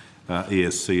around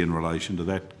ESC in relation to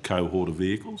that cohort of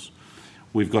vehicles.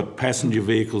 We've got passenger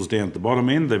vehicles down at the bottom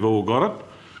end, they've all got it.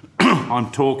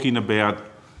 I'm talking about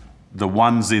the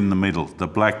ones in the middle, the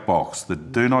black box,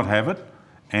 that do not have it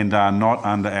and are not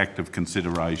under active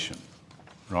consideration,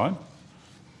 right?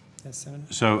 Yes,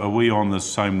 Senator. So are we on the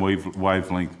same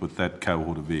wavelength with that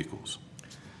cohort of vehicles?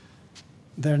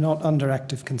 They're not under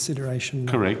active consideration.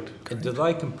 No. Correct. Do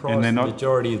they comprise the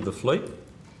majority of the fleet?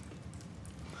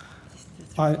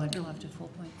 I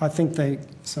think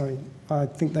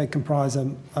they comprise a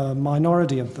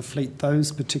minority of the fleet,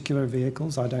 those particular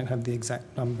vehicles. I don't have the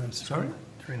exact numbers. Sorry?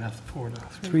 3.5 to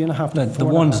 4.5. 3.5 to 4.5. The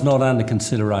one's not under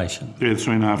consideration. Yeah,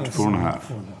 3.5 to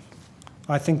 4.5.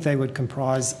 I think they would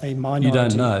comprise a minority. You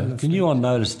don't know. Can you on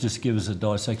notice just give us a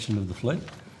dissection of the fleet?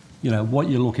 You know, what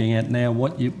you're looking at now,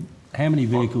 how many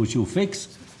vehicles you'll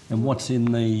fix, and what's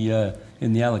in the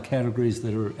other categories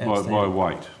that are outstanding. By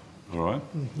weight, all right?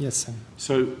 Yes, sir.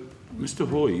 So, Mr.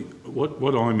 Hoy,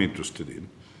 what I'm interested in,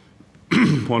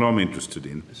 and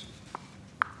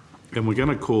we're going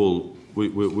to call,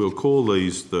 we'll call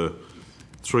these the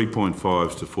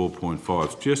 3.5s to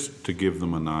 4.5s, just to give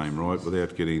them a name, right,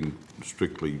 without getting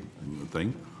strictly the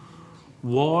thing.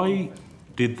 Why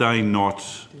did they not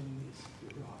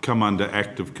come under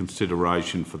active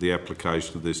consideration for the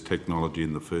application of this technology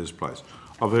in the first place?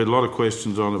 I've heard a lot of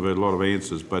questions on it, I've heard a lot of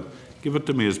answers, but give it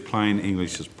to me as plain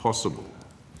English as possible.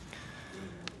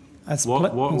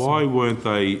 Why weren't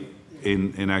they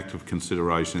in active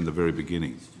consideration in the very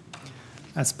beginning?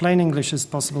 As plain English as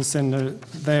possible, Senator,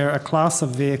 they're a class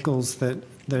of vehicles that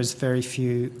there's very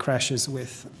few crashes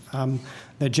with.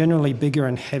 They're generally bigger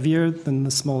and heavier than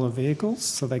the smaller vehicles,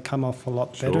 so they come off a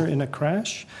lot better in a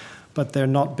crash, but they're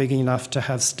not big enough to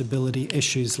have stability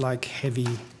issues like heavy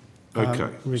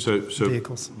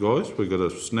vehicles. Guys, we've got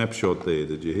a snapshot there.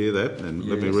 Did you hear that? And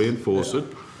let me reinforce it.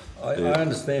 I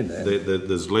understand that.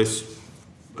 There's less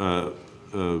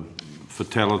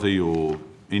fatality or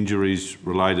injuries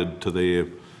related to their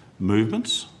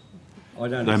movements. I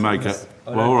don't. They make it.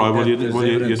 Well, all right. Well, you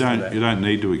don't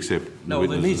need to accept. No,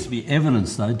 there needs to be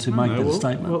evidence though to make that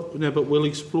statement. But we'll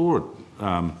explore it.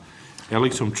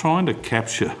 Alex, I'm trying to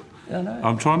capture.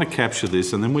 I'm trying to capture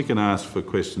this, and then we can ask for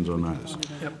questions on those.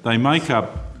 Yep. They make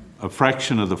up a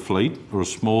fraction of the fleet, or a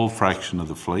small fraction of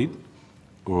the fleet,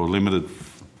 or a limited.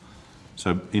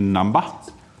 So in number,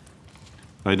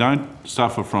 they don't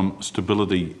suffer from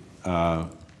stability,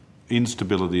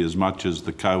 instability as much as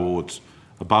the cohorts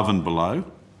above and below.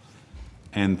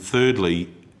 And thirdly,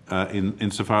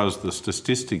 insofar as the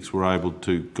statistics were able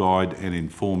to guide and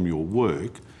inform your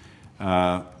work,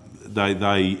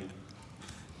 they,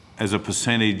 as a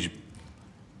percentage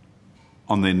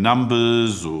on their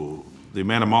numbers or the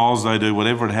amount of miles they do,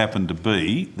 whatever it happened to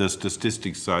be, the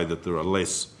statistics say that there are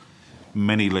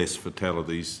many less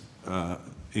fatalities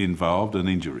involved and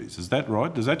injuries. Is that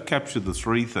right? Does that capture the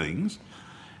three things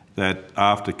that,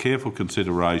 after careful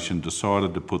consideration,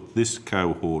 decided to put this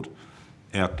cohort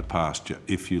out to pasture,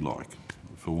 if you like,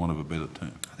 for want of a better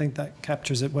term? I think that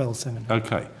captures it well, Senator.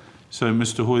 Okay. So,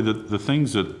 Mr Hoy, the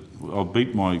things that I'll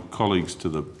beat my colleagues to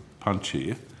the punch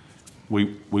here.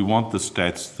 We want the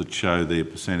stats that show their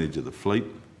percentage of the fleet.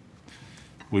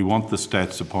 We want the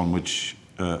stats upon which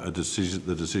the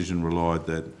decision relied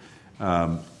that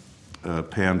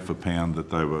pound for pound that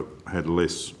they had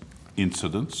less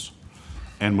incidents,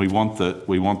 and we want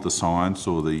the science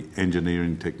or the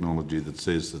engineering technology that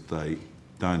says that they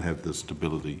don't have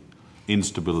the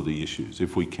instability issues,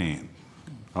 if we can.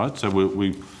 Right.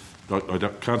 So I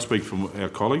can't speak for our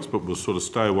colleagues, but we'll sort of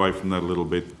stay away from that a little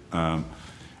bit,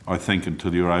 I think,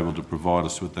 until you're able to provide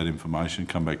us with that information,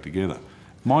 come back together.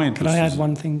 My interest Can I add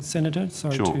one thing, Senator?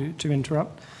 Sorry sure. to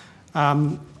interrupt.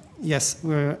 Yes,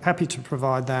 we're happy to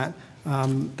provide that.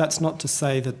 That's not to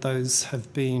say that those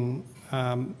have been,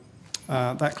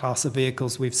 that class of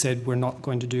vehicles we've said we're not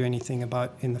going to do anything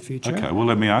about in the future. Okay, well,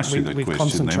 let me ask you that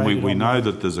question then. We know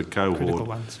that there's a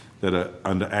cohort that are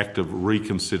under active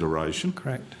reconsideration.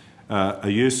 Correct. Are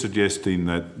you suggesting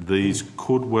that these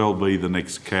could well be the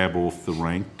next cab off the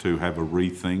rank to have a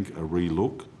rethink, a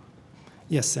relook?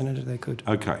 Yes, Senator, they could.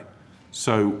 Okay.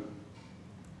 So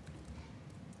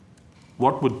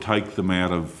what would take them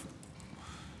out of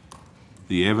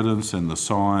the evidence and the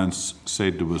science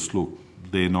said to us, look,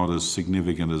 they're not as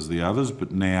significant as the others,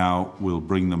 but now we'll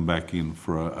bring them back in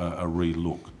for a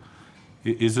relook?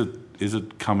 Is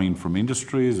it coming from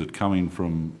industry? Is it coming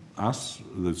from us?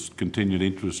 There's continued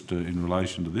interest in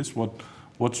relation to this.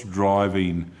 What's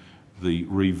driving the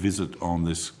revisit on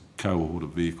this cohort of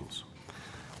vehicles?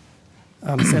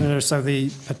 Senator, so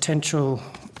the potential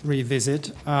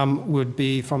revisit would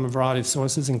be from a variety of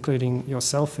sources, including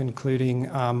yourself, including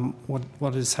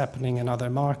what is happening in other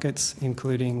markets,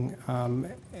 including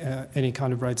any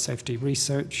kind of road safety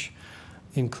research,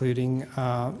 including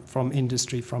from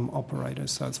industry, from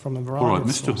operators. So it's from a variety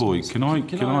of sources. All right, Mr Hoy,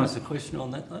 Can I ask a question on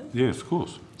that, though? Yes, of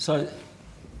course. So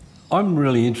I'm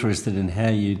really interested in how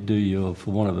you do your,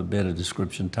 for want of a better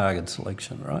description, target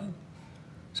selection, right?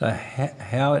 So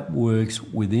how it works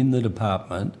within the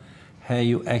department, how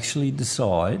you actually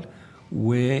decide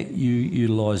where you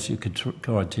utilise your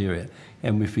criteria.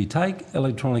 And if we take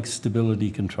electronic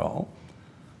stability control,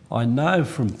 I know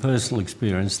from personal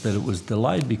experience that it was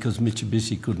delayed because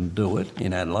Mitsubishi couldn't do it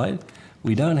in Adelaide.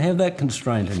 We don't have that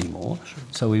constraint anymore,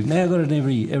 so we've now got it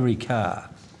in every car.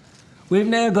 We've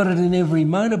now got it in every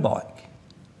motorbike.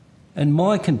 And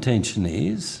my contention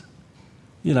is,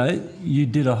 you know, you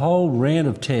did a whole round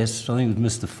of tests, I think it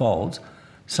was Mr Folds.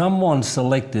 Someone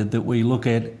selected that we look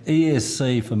at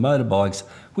ESC for motorbikes,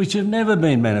 which have never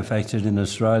been manufactured in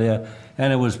Australia,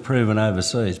 and it was proven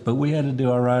overseas. But we had to do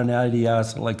our own ADR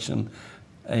selection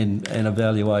and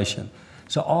evaluation.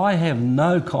 So I have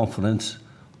no confidence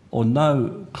or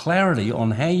no clarity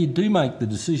on how you do make the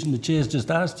decision the Chair's just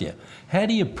asked you. How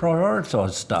do you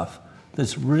prioritise stuff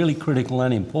that's really critical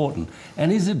and important?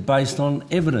 And is it based on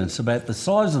evidence about the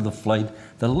size of the fleet,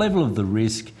 the level of the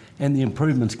risk and the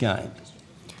improvements gained?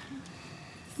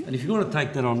 And if you want to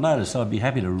take that on notice, I'd be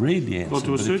happy to read the answer. Well,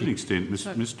 to a certain extent,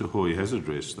 Mr Hoy has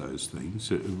addressed those things.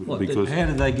 Because how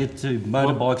did they get to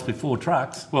motorbikes before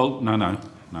trucks? Well, no.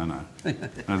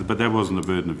 But that wasn't the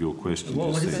burden of your question.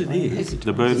 Well, yes, it is.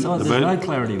 There's no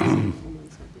clarity with it.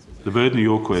 The burden of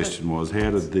your question was, how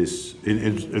did this,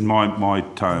 in my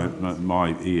tone,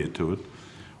 my ear to it,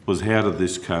 was how did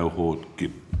this cohort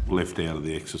get left out of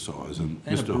the exercise? And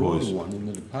Mr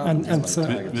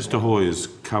Hoy has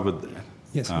covered that.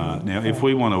 Yes, now, if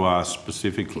we want to ask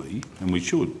specifically, and we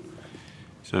should,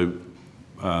 so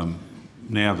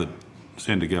now that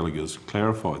Senator Gallagher's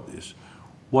clarified this,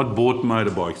 what brought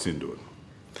motorbikes into it?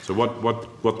 So what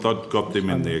got them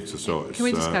in the exercise? Can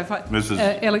we just clarify?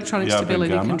 Electronic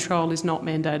stability control is not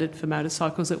mandated for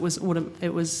motorcycles. It was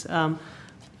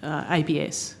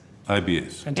ABS.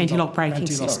 ABS. Anti-lock braking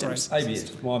anti-lock systems.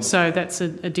 ABS. So that's a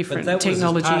But different that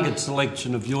technology. was a target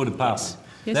selection of your department.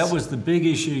 Yes. That was the big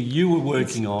issue you were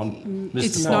working on, Mr.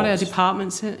 It's not our Fox.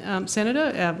 department,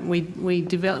 Senator. We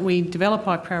develop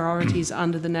our priorities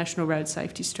under the National Road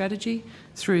Safety Strategy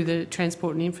through the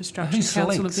Transport and Infrastructure Who Council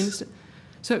of selects? Ministers.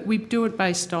 So we do it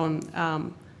based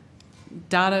on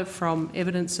data from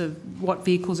evidence of what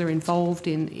vehicles are involved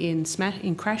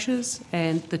in crashes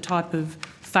and the type of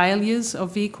failures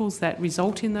of vehicles that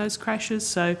result in those crashes.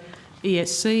 So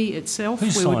ESC itself, Who we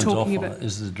were signs off talking on about. it?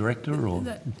 Is the director or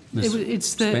Ms.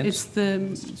 It's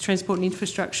the Transport and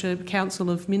Infrastructure Council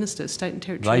of Ministers, State and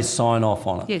Territory. They sign off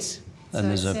on it? Yes, And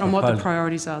there's a and what the proposal.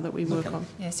 priorities are that we work on.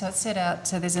 Yeah, so it's set out,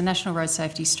 so there's a National Road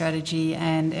Safety Strategy,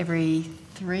 and every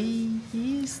 3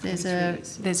 years there's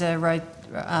a road,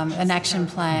 an action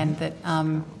plan that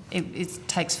it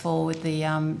takes forward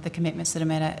the commitments that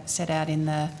are set out in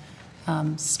the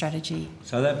strategy.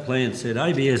 So that plan said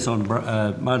ABS on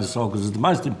motorcycles is the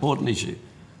most important issue,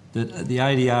 that the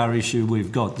ADR issue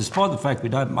we've got, despite the fact we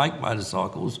don't make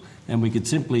motorcycles and we could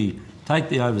simply take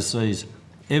the overseas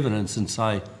evidence and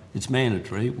say it's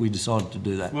mandatory, we decided to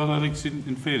do that. Well, Alex,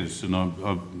 in fairness,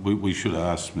 and we should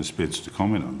ask Ms Betts to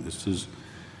comment on this, is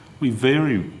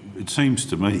it seems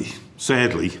to me,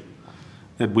 sadly,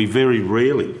 that we very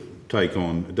rarely take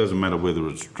on, it doesn't matter whether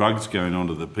it's drugs going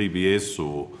onto the PBS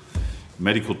or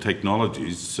medical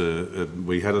technologies,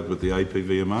 we had it with the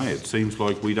APVMA. It seems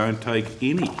like we don't take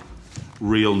any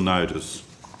real notice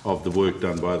of the work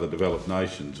done by the developed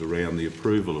nations around the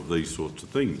approval of these sorts of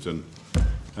things. And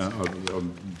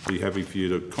I'd be happy for you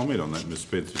to comment on that, Ms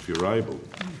Spence, if you're able.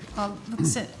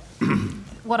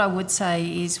 What I would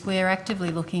say is we're actively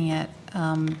looking at,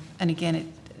 and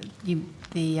again,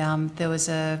 there was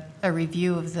a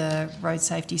review of the road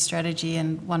safety strategy,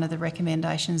 and one of the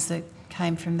recommendations that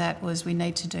came from that was we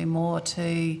need to do more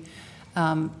to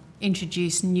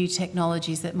introduce new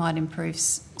technologies that might improve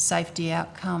safety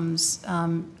outcomes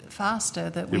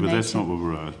faster. But that's not what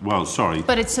we're asking. Well, sorry.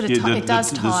 But it's sort of it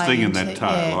does tie There's thing in that into-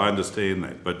 tail. yeah. I understand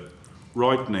that, but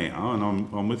right now, and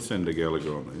I'm with Senator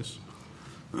Gallagher on this.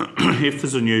 If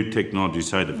there's a new technology,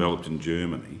 say, developed in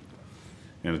Germany,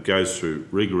 and it goes through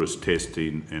rigorous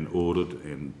testing and audit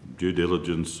and due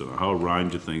diligence and a whole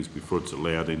range of things before it's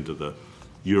allowed into the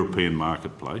European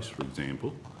marketplace, for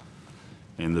example,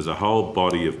 and there's a whole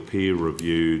body of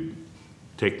peer-reviewed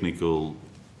technical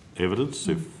evidence,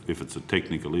 if it's a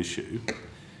technical issue,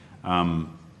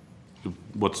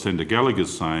 what Senator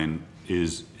Gallagher's saying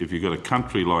is if you've got a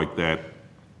country like that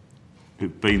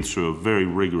who've been through a very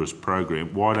rigorous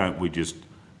program, why don't we just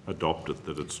adopt it,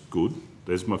 that it's good?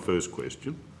 There's my first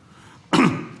question.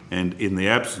 And in the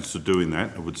absence of doing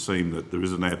that, it would seem that there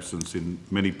is an absence in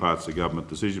many parts of government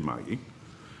decision-making.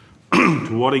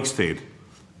 To what extent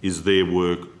is their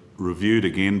work reviewed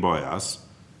again by us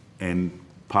and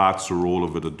parts or all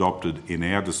of it adopted in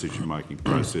our decision-making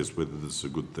process, whether this is a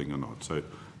good thing or not? So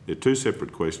they're two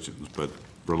separate questions, but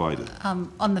related.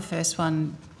 On the first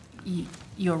one,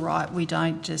 you're right, we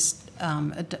don't just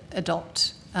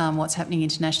adopt what's happening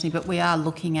internationally, but we are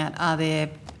looking at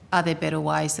are there better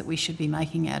ways that we should be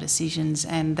making our decisions,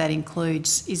 and that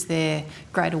includes, is there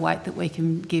greater weight that we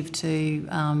can give to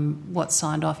what's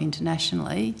signed off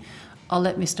internationally? I'll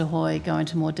let Mr Hoy go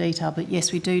into more detail, but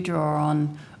yes, we do draw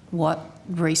on what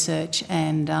research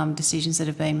and decisions that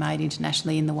have been made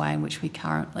internationally in the way in which we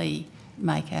currently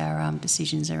make our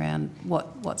decisions around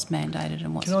what's mandated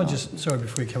and what's Can I not. just, sorry,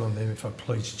 before you come on there, if I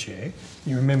please, Chair,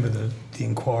 you remember the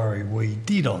inquiry we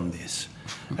did on this,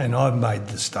 and I've made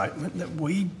the statement that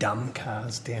we dumb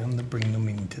cars down to bring them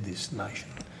into this nation.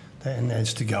 And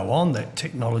as to go on, that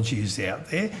technology is out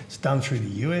there. It's done through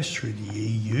the US, through the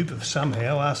EU, but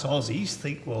somehow us Aussies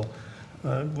think, well,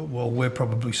 we're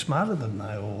probably smarter than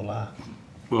they all are.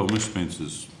 Well, Ms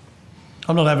Spencer's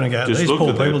I'm not having a go at these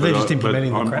poor people, they're just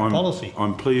implementing the I'm crap policy.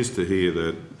 I'm pleased to hear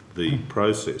that the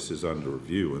process is under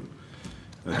review,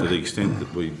 and to the extent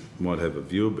that we might have a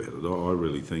view about it, I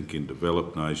really think in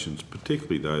developed nations,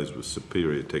 particularly those with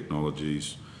superior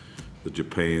technologies, the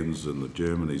Japans and the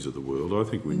Germanys of the world, I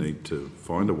think we need to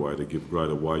find a way to give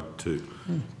greater weight to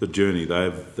the journey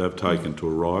they've taken to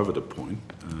arrive at a point.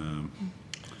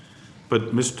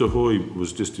 But Mr Hoy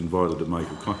was just invited to make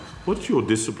a comment. What's your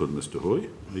discipline, Mr Hoy?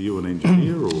 Are you an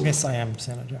engineer or? Yes, I am,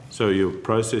 Senator. So you're a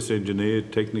process engineer,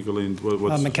 technical,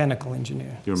 what's? Mechanical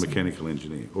engineer. You're a mechanical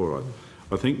engineer, all right.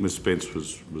 I think Ms Spence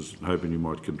was hoping you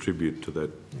might contribute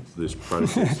to this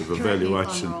process of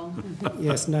evaluation.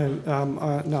 Yes, no,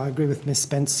 I agree with Ms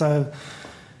Spence. So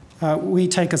we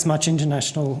take as much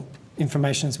international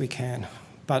information as we can,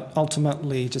 But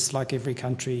ultimately, just like every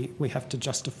country, we have to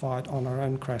justify it on our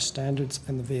own crash standards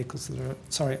and the vehicles that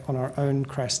are, on our own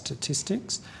crash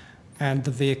statistics and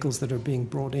the vehicles that are being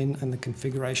brought in and the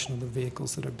configuration of the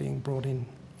vehicles that are being brought in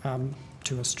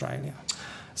to Australia.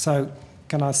 So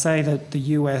can I say that the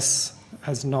US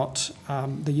has not,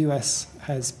 the US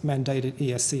has mandated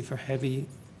ESC for heavy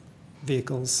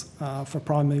vehicles for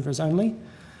prime movers only,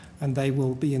 and they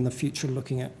will be in the future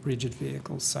looking at rigid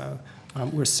vehicles. So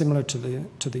we're similar to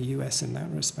the US in that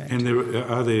respect. And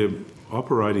are there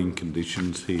operating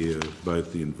conditions here,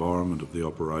 both the environment of the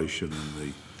operation and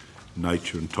the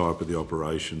nature and type of the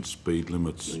operation, speed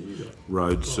limits,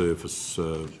 road surface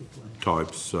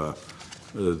types,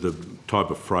 the type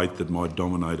of freight that might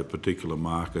dominate a particular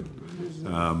market?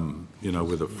 You know,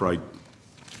 with a freight,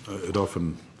 it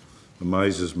often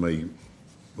amazes me,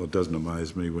 well, it doesn't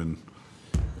amaze me when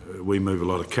we move a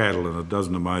lot of cattle, and it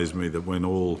doesn't amaze me that when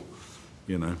all,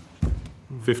 you know,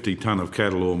 50 tonne of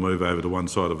cattle all move over to one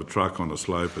side of a truck on a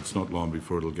slope, it's not long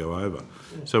before it'll go over.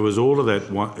 So is all of that,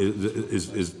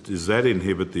 is that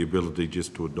inhibit the ability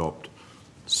just to adopt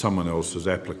someone else's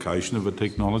application of a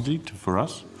technology for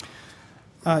us?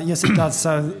 Yes, it does.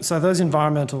 So those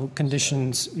environmental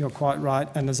conditions, you're quite right,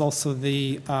 and there's also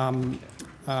the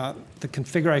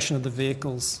configuration of the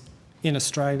vehicles in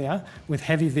Australia. With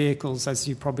heavy vehicles, as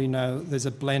you probably know, there's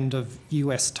a blend of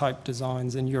US-type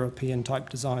designs and European-type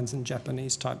designs and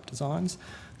Japanese-type designs.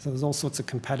 So there's all sorts of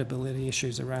compatibility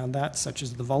issues around that, such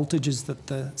as the voltages that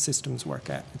the systems work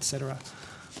at, etc.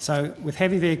 So with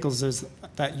heavy vehicles, there's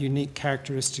that unique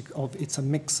characteristic of it's a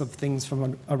mix of things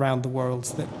from around the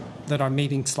world that are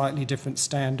meeting slightly different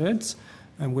standards,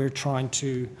 and we're trying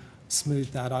to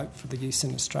smooth that out for the use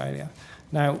in Australia.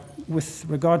 Now, with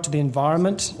regard to the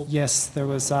environment, yes, there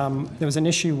was an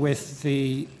issue with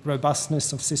the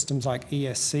robustness of systems like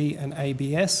ESC and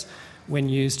ABS when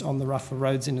used on the rougher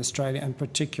roads in Australia, and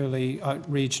particularly out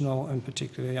regional and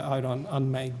particularly out on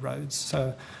unmade roads.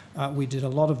 So we did a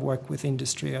lot of work with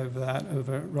industry over that,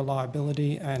 over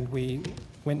reliability, and we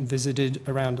went and visited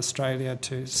around Australia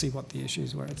to see what the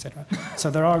issues were, etc.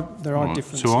 So there are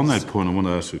differences. So on that point, I want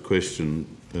to ask a question.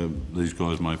 These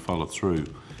guys may follow through.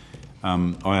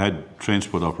 I had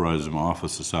transport operators in my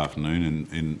office this afternoon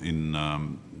in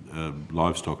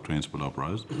livestock transport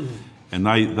operators, and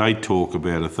they talk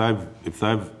about if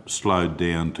they've slowed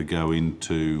down to go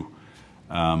into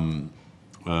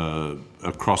a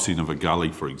crossing of a gully,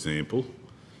 for example,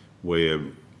 where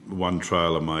one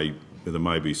trailer there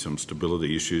may be some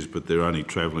stability issues, but they're only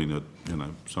travelling at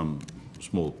some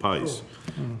small pace,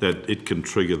 that it can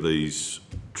trigger these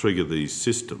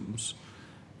systems.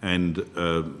 And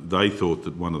they thought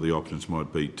that one of the options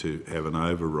might be to have an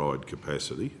override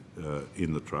capacity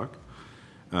in the truck.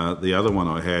 The other one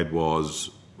I had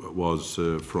was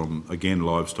from, again,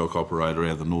 livestock operator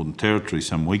out of the Northern Territory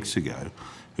some weeks ago,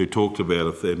 who talked about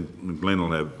if then, Glenn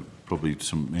will have probably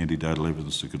some anecdotal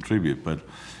evidence to contribute, but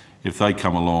if they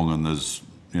come along and there's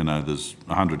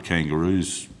 100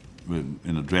 kangaroos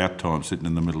in a drought time sitting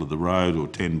in the middle of the road, or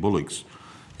 10 bullocks,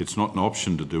 it's not an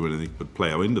option to do anything but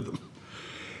plough into them.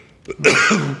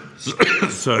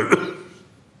 So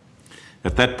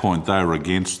at that point they were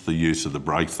against the use of the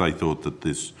brakes. They thought that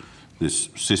this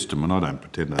system, and I don't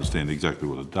pretend to understand exactly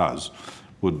what it does,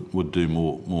 would do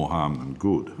more harm than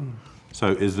good.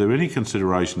 So is there any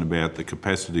consideration about the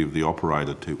capacity of the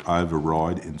operator to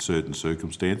override in certain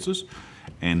circumstances,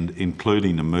 and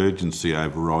including emergency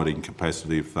overriding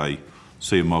capacity if they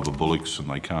see a mob of bullocks and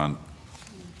they can't?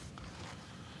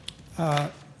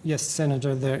 Yes,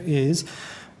 Senator, there is.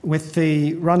 With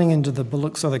the running into the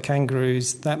bullocks or the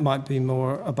kangaroos, that might be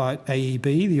more about AEB,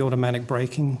 the automatic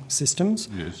braking systems,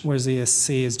 yes. Whereas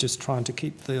ESC is just trying to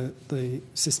keep the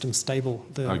system stable,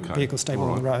 the vehicle stable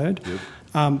on the road. Yep.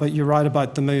 But you're right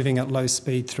about the moving at low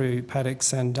speed through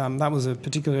paddocks, and that was a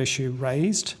particular issue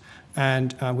raised,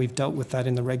 and we've dealt with that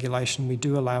in the regulation. We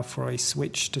do allow for a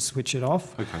switch to switch it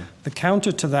off. Okay. The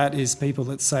counter to that is people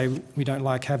that say we don't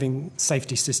like having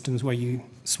safety systems where you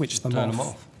switch them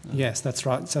off. Yes, that's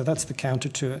right. So that's the counter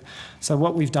to it. So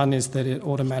what we've done is that it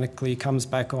automatically comes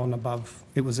back on above,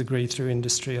 it was agreed through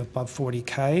industry, above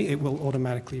 40k, it will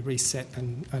automatically reset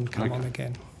and come on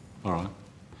again. All right.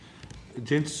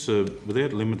 Gents,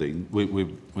 without limiting, we're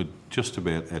just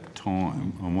about at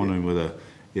time. I'm wondering whether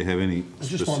you have any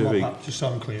specific... Just so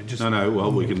I'm clear.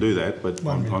 Well, we can do that, but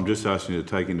I'm just asking you to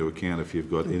take into account if you've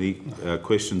got any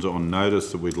questions on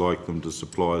notice that we'd like them to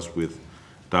supply us with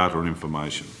data and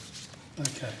information.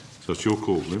 Okay. So it's your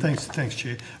call, Lynn. Thanks,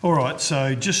 Chair. All right,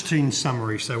 so just in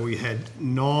summary, so we had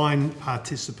 9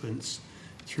 participants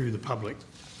through the public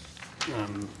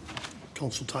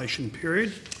consultation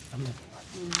period.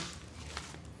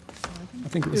 I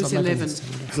think it was, It was 11.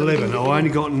 Senator. 11. I only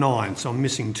got 9, so I'm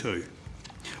missing 2.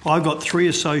 I've got 3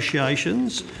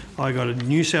 associations. I got a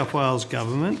New South Wales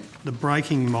Government, the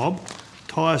Braking Mob,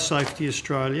 Tyre Safety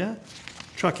Australia,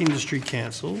 Truck Industry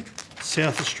Council,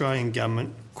 South Australian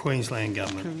Government, Queensland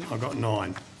Government. I've got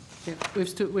 9. Yeah.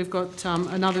 We've got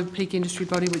another peak industry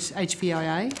body, which is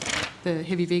HVIA, the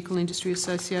Heavy Vehicle Industry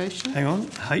Association. Hang on,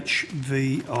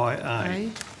 HVIA.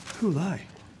 Who are they?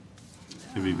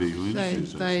 Heavy vehicle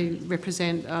industries. They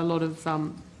represent a lot of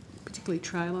particularly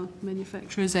trailer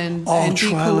manufacturers and,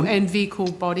 Oh, vehicle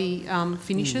body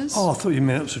finishers. Oh, I thought you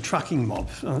meant it was a trucking mob.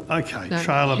 Okay, No,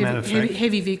 trailer manufacturer.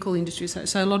 heavy vehicle industry.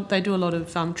 So they do a lot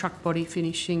of truck body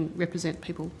finishing, represent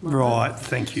people. Like Right,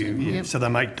 thank you. Yeah. Yep. So they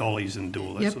make dollies and do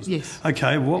all that Yep, sort of yes. stuff.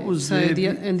 Okay, what was So their...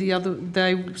 the other,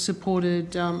 they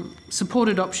supported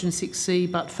option 6C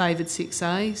but favoured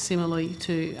 6A, similarly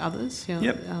to others. You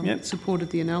know, Yep.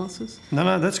 Supported the analysis.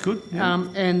 No, that's good. Yeah.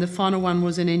 And the final one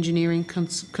was an engineering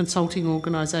consulting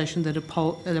organisation that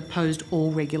opposed all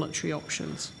regulatory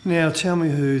options. Now, tell me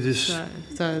who this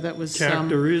So that was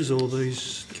character is, or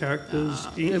these characters.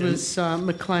 it was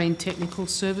McLean Technical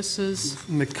Services.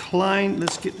 McLean,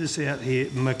 let's get this out here.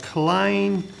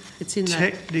 McLean It's in that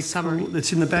Technical... summary.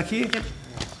 That's in the back here? Yep.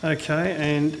 Okay,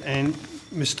 and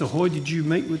Mr Hoy, did you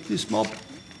meet with this mob?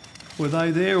 Were they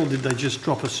there, or did they just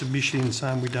drop a submission in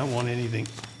saying we don't want anything?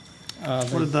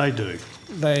 What did they do?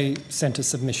 They sent a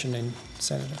submission in,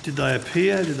 Senator. Did they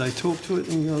appear? Did they talk to it,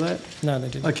 anything like that? No, they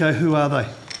didn't. Okay, who are they?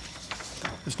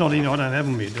 It's not in, I don't have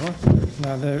them here, do I?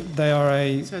 No, they are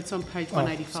a... So it's on page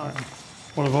 185.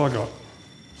 What have I got?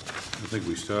 I think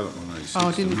we started at 186. Oh,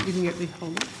 I didn't get the whole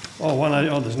lot. Oh,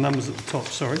 180, there's numbers at the top,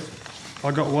 sorry.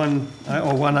 I got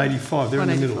 185, they're in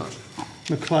the middle. 185.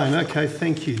 McLean, okay,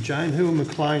 thank you. Jane, who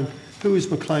is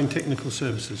McLean Technical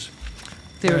Services?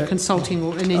 They're a consulting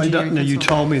or an engineering No, you consultant.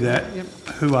 told me that. Yep.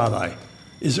 Who are they?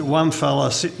 Is it one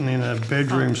fella sitting in a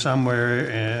bedroom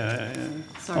somewhere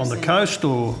Sorry, on the Senator. coast,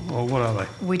 or what are they?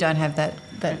 We don't have that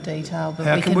detail, but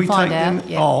How we can can we find take out. them?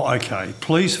 Yeah. Oh, okay.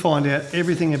 Please find out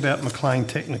everything about McLean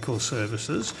Technical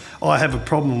Services. I have a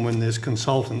problem when there's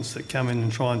consultants that come in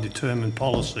and try and determine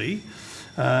policy.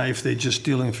 If they're just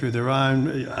dealing through their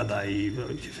own, are they...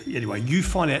 Anyway, you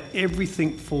find out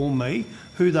everything for me,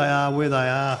 who they are, where they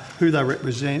are, who they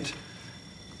represent.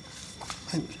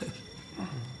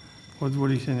 What do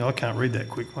you think? I can't read that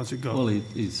quick. What's it got? Well,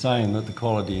 he's saying that the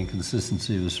quality and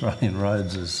consistency of Australian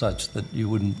roads is such that you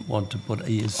wouldn't want to put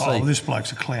ESC. Oh, this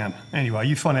bloke's a clown. Anyway,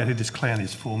 you find out who this clown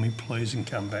is for me, please, and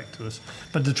come back to us.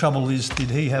 But the trouble is, did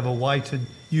he have a weighted...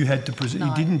 You had to present... No.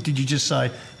 You didn't? Did you just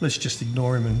say, let's just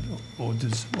ignore him, or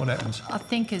does... What happens? I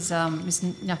think, as Ms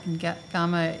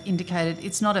Nakangama indicated,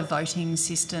 it's not a voting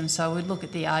system, so we'd look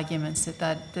at the arguments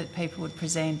that people would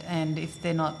present, and if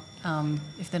they're not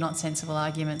sensible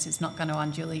arguments, it's not going to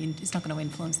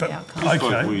influence the outcome.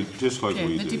 Okay. Just like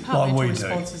we The do. departmental Like we do.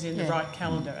 response is in the Yeah. right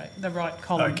calendar, the right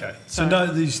column. Okay. So no,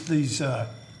 these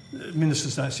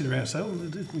ministers don't sit around and say, oh,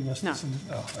 we must... No. listen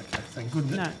to-" Oh, okay. Thank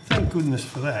goodness. No. Thank goodness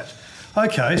for that.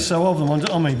 Okay, so of the ones...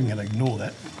 I'm even going to ignore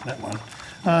that one.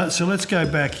 So let's go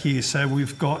back here. So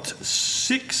we've got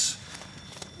 6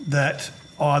 that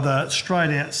either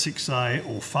straight out 6A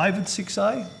or favoured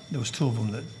 6A. There was 2 of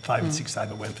them that favoured 6A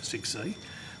but went for 6C.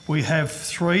 We have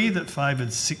 3 that favoured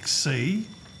 6C.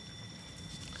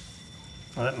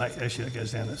 Oh, actually that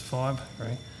goes down, that's 5.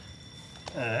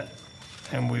 Right.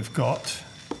 And we've got...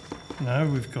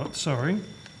 sorry.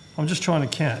 I'm just trying to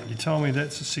count. You told me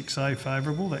that's a 6A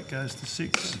favourable. That goes to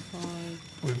 6.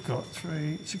 We've got 6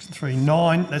 and 3,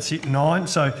 9. That's it, 9.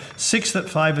 So 6 that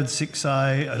favoured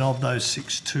 6A, and of those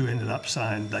 6, 2 ended up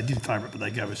saying they did favour it, but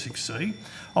they go with 6C.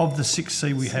 Of the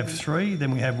 6C, we have 3.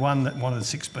 Then we have 1 that wanted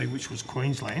 6B, which was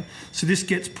Queensland. So this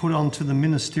gets put onto the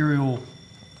ministerial...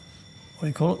 What do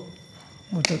you call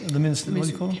it? The minister... What do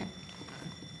you call it?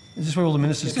 Is this where all the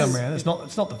ministers come around? It's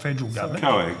not the federal government.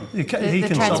 COAG. The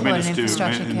Transport Transport and Minister-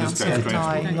 Infrastructure in this Council, case, no.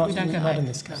 Transport. Not in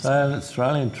this case. So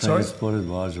Australian Sorry? Transport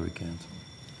Advisory Council.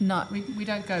 No. We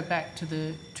don't go back to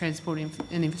the Transport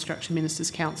and Infrastructure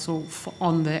Ministers' Council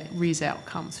on the RIS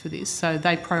outcomes for this. So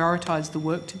they prioritise the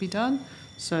work to be done.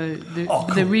 So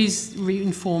the RIS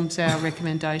informs our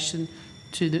recommendation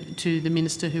to the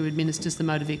minister who administers the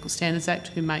Motor Vehicle Standards Act,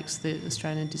 who makes the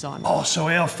Australian design. Oh, so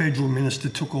our federal minister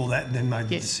took all that and then made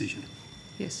the Yes. decision.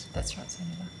 Yes. That's right,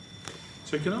 Senator.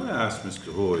 So can I ask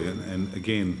Mr Hoy, and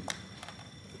again,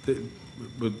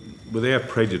 without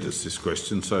prejudice this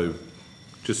question, so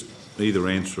just either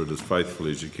answer it as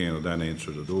faithfully as you can or don't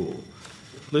answer it at all.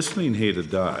 Listening here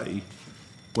today,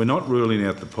 we're not ruling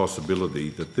out the possibility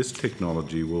that this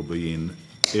technology will be in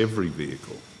every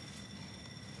vehicle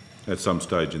at some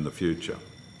stage in the future.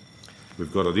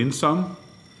 We've got it in some.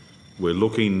 We're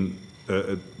looking,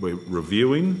 we're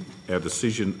reviewing our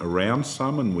decision around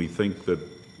some, and we think that,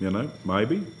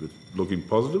 maybe it's looking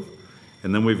positive.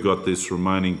 And then we've got this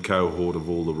remaining cohort of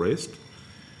all the rest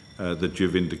that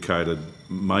you've indicated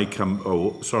may come,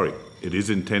 it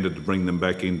is intended to bring them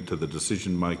back into the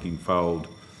decision-making fold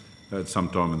at some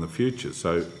time in the future.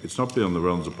 So it's not beyond the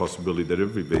realms of possibility that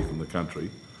every vehicle in the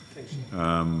country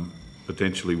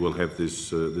potentially will have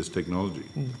this technology.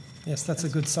 Yes, that's a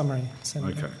good summary,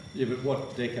 Senator. Okay. Yeah, but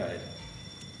what decade?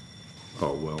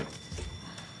 Oh, well.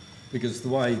 Because the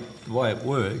way it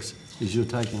works is you're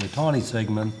taking a tiny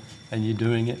segment and you're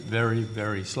doing it very,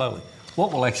 very slowly.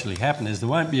 What will actually happen is there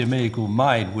won't be a vehicle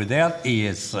made without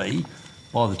ESC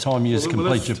by the time you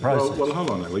complete your process. Well, hold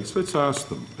on, Alex. Let's ask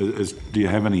them. Do you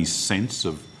have any sense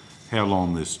of how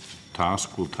long this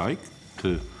task will take?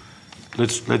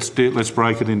 Let's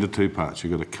break it into two parts.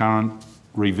 You've got a current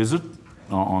revisit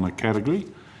on a category.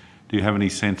 Do you have any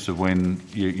sense of when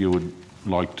you would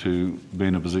like to be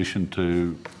in a position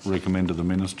to recommend to the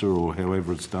Minister, or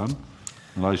however it's done,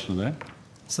 in relation to that?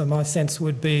 So my sense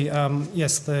would be,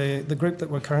 yes, the group that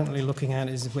we're currently looking at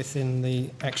is within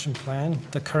the action plan,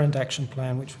 the current action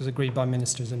plan, which was agreed by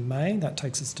ministers in May. That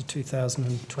takes us to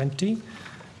 2020.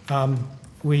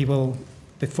 We will,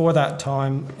 before that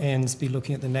time ends, be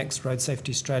looking at the next road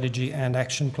safety strategy and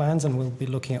action plans, and we'll be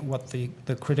looking at what the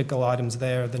critical items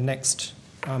there, the next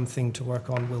thing to work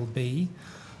on will be.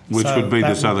 Which So would be that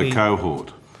this would other be-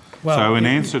 cohort. Well, So in it-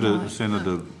 answer to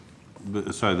Senator,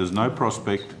 so there's no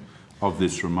prospect of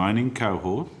this remaining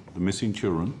cohort, the missing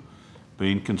children,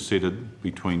 being considered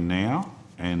between now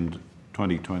and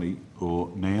 2020, or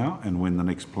now and when the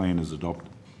next plan is adopted?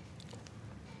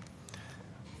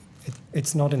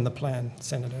 It's not in the plan,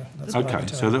 Senator. That's what I Okay, would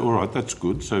tell so you. all right, that's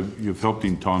good. So you've helped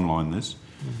him timeline this.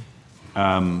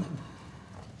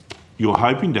 You're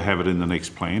hoping to have it in the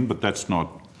next plan, but that's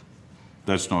not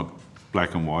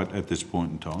black and white at this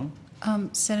point in time.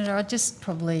 Senator, I just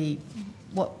probably,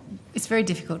 it's very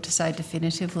difficult to say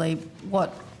definitively.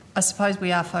 What I suppose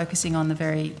we are focusing on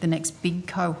the next big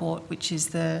cohort, which is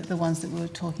the ones that we were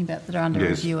talking about that are under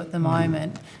Yes. review at the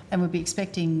moment, and we'll be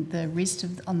expecting the RIS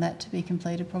on that to be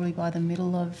completed probably by the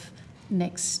middle of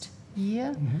next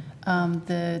year.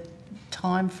 The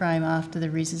time frame after the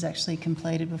RIS is actually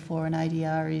completed before an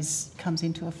ADR comes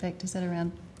into effect, is that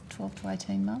around 12 to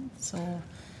 18 months, or?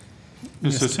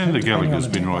 Yes, so Senator depending on Gallagher's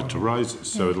the been right technology. to raise this.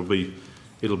 So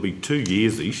it'll be 2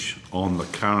 years-ish on the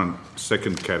current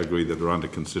second category that are under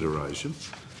consideration,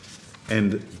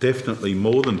 and definitely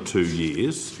more than 2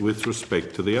 years with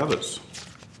respect to the others.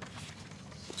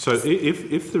 So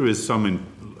if there is some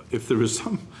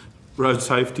road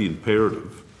safety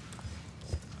imperative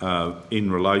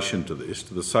in relation to this,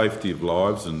 to the safety of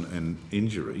lives and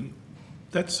injury,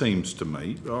 that seems to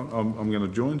me, I'm going to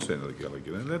join Senator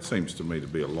Gallagher, that seems to me to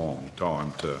be a long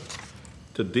time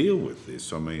to deal with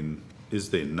this. I mean, is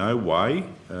there no way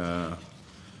that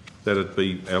it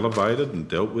be elevated and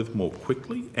dealt with more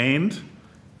quickly? And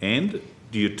do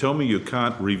you tell me you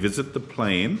can't revisit the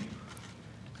plan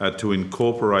to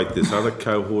incorporate this other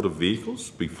cohort of vehicles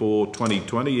before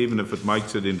 2020, even if it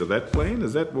makes it into that plan?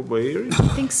 Is that what we're hearing? I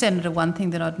think, Senator, one thing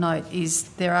that I'd note is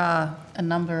there are a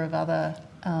number of other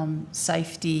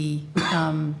safety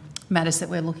matters that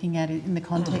we're looking at in the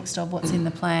context of what's in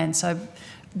the plan. So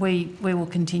we will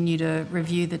continue to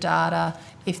review the data.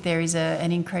 If there is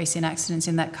an increase in accidents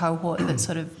in that cohort that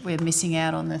sort of we're missing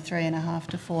out on the 3.5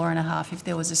 to 4.5, if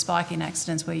there was a spike in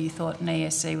accidents where you thought an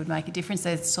ESC would make a difference,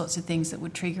 those sorts of things that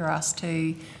would trigger us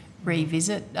to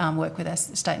revisit, work with our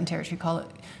state and territory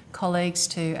colleagues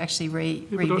to actually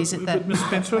revisit that. But Ms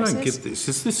Spencer, I don't process. get this.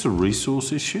 Is this a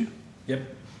resource issue? Yep.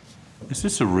 Is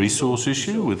this a resource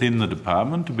issue within the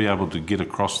department to be able to get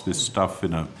across this stuff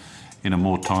in a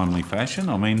more timely fashion?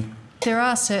 I mean, there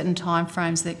are certain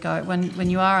timeframes that go when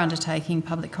you are undertaking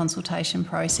public consultation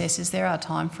processes. There are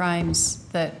timeframes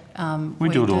that we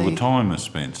do it all the time, Ms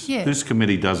Spence. Yeah. This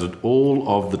committee does it all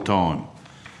of the time,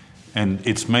 and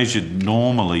it's measured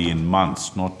normally in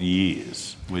months, not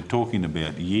years. We're talking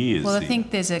about years. Well, I here.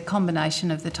 think there's a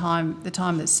combination of the time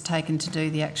that's taken to do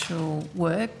the actual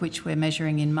work, which we're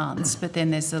measuring in months, but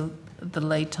then there's the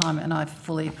lead time, and I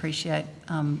fully appreciate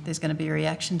there's going to be a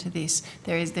reaction to this.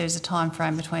 There's a time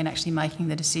frame between actually making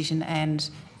the decision and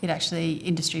it actually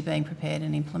industry being prepared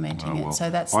and implementing it. So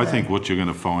that's. I think what you're going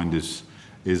to find is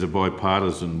a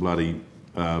bipartisan bloody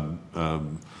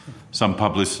some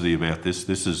publicity about this.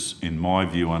 This is, in my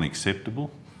view, unacceptable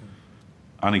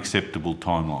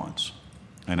timelines.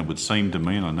 And it would seem to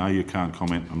me, and I know you can't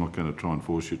comment, I'm not going to try and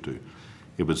force you to,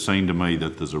 it would seem to me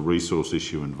that there's a resource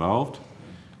issue involved.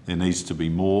 there needs to be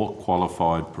more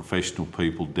qualified professional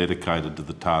people dedicated to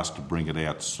the task to bring it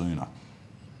out sooner.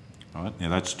 Right? Now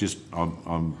that's just,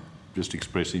 I'm just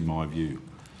expressing my view.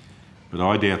 But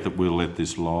I doubt that we'll let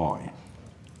this lie.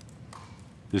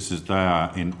 They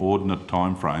are inordinate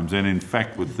timeframes, and in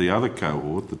fact with the other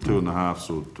cohort, the 2.5s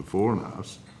or to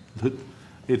 4.5s,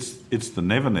 it's the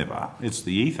never, it's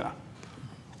the ether.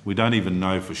 We don't even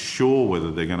know for sure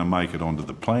whether they're going to make it onto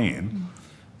the plan.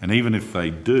 And even if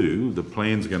they do, the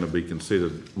plan's going to be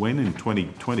considered when in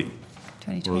 2020?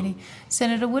 2020.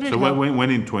 Senator, would it So help? when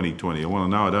in 2020? I want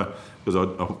to know. I don't, because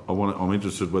I'm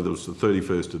interested whether it's the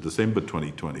 31st of December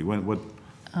 2020.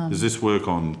 Does this work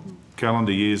on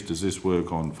calendar years? Does this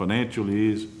work on financial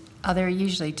years? There are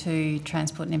usually 2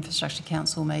 Transport and Infrastructure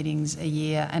Council meetings a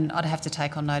year, and I'd have to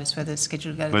take on notice whether it's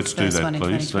scheduled to go to Let's the do first that, one in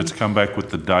please. 2020. Let's come back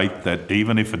with the date that,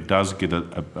 even if it does get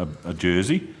a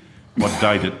jersey, what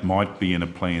date it might be in a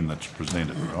plan that's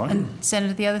presented, right? And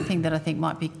Senator, the other thing that I think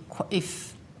might be,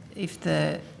 if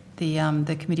the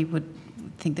committee would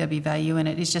think there'd be value in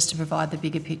it, is just to provide the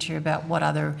bigger picture about what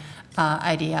other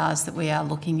ADRs that we are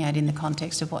looking at in the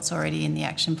context of what's already in the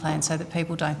action plan, so that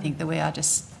people don't think that we are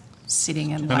just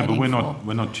sitting and waiting but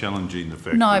we're not challenging the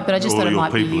fact No, that but I just all thought it your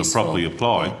might be people useful. are properly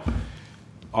applied. Yeah.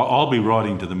 I'll be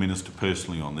writing to the Minister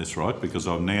personally on this, right? Because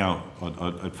I've now,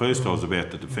 at first I was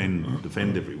about to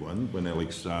defend everyone when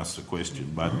Alex asked the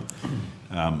question, but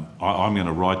I'm going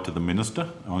to write to the Minister.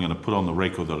 I'm going to put on the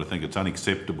record that I think it's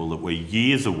unacceptable that we're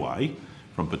years away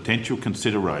from potential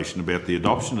consideration about the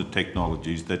adoption of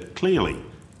technologies that clearly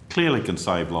can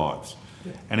save lives.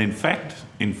 Yeah. And in fact,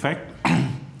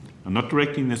 I'm not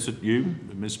directing this at you,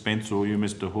 Ms Spence, or you,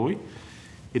 Mr Hoy.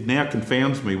 It now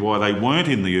confounds me why they weren't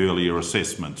in the earlier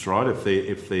assessments, right?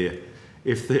 If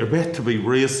they're about to be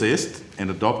reassessed and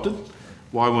adopted,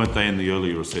 why weren't they in the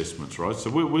earlier assessments, right?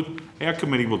 So our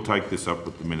committee will take this up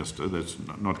with the Minister. That's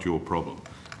not your problem.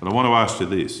 But I want to ask you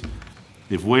this.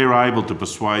 If we're able to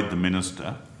persuade the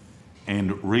Minister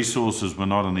and resources were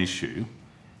not an issue,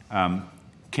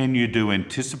 can you do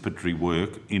anticipatory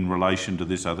work in relation to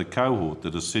this other cohort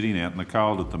that is sitting out in the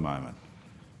cold at the moment?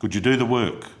 Could you do the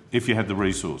work if you had the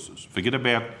resources? Forget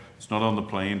about it's not on the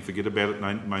plan, forget about it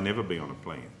may never be on a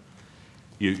plan.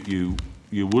 You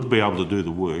would be able to do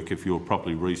the work if you're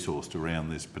properly resourced around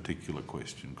this particular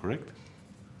question, correct?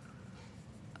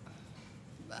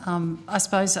 I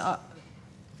suppose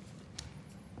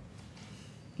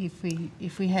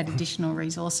if we had additional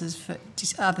resources for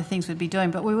just other things we'd be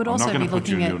doing, but we would also be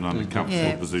looking at... I'm not going to put you in an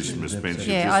uncomfortable position, Ms Spence.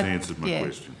 You just answered my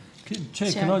question.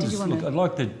 Chair, Sharon, can I just look? I'd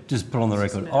like to just put on the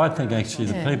record. I think actually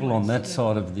the people on that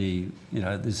side of the,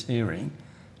 this hearing,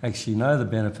 actually know the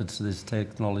benefits of this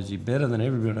technology better than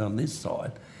everybody on this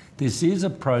side. This is a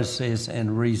process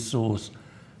and resource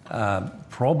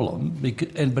problem,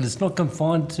 but it's not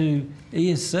confined to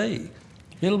ESC.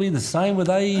 It'll be the same with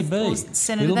AEB.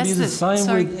 Senator, It'll be the same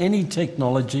with any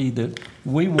technology that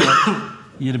we want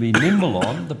you to be nimble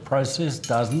on. The process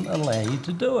doesn't allow you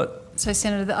to do it. So,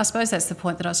 Senator, I suppose that's the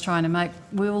point that I was trying to make.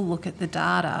 We'll look at the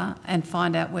data and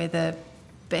find out where the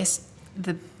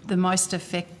most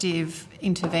effective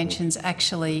interventions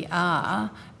actually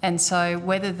are, and so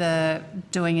whether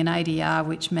doing an ADR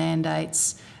which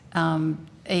mandates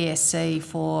ESC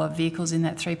for vehicles in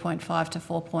that 3.5 to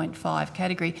 4.5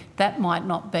 category, that might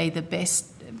not be the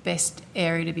best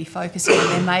area to be focusing on.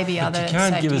 There may be other safety interventions.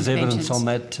 You can't give us evidence interventions on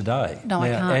that today. No, I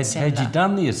can't, Had you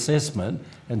done the assessment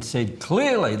and said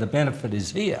clearly the benefit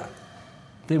is here,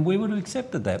 then we would have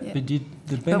accepted that. Yeah. But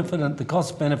the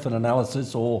cost-benefit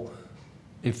analysis, or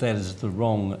if that is the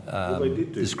wrong They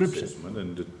did do description. the assessment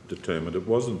and determined it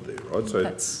wasn't there, right? So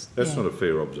That's not a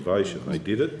fair observation. They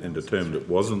did it and determined it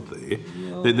wasn't there.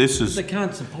 They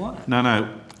can't supply it. No.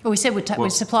 Well, we said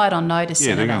we'd supply it on notice, Yeah,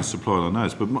 Senator. they're going to supply it on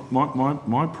those. But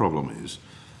my problem is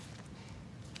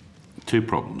two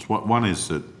problems. One is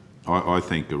that I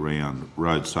think around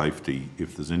road safety,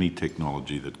 if there's any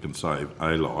technology that can save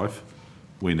a life,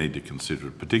 we need to consider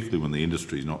it, particularly when the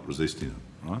industry is not resisting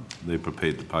it, right? They're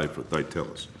prepared to pay for it, they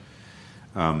tell us.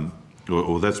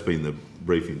 Or that's been the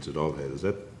briefings that I've had. Is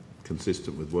that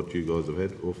consistent with what you guys have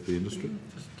had off the industry?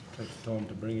 Just takes time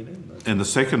to bring it in. And the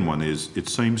second one is, it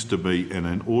seems to be an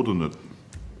inordinate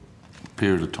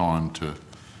period of time to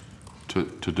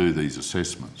do these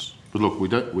assessments. But look, we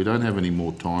don't have any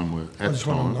more time. We're at I just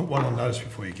time. want to notice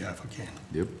before you go, if I can.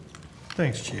 Yep.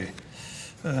 Thanks, Chair.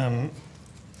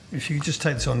 If you could just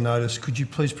take this on notice, could you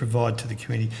please provide to the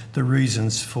committee the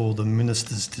reasons for the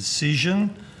Minister's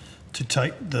decision to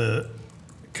take the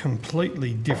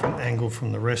completely different angle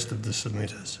from the rest of the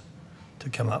submitters to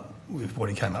come up with what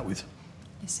he came up with?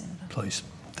 Yes, Senator. Please.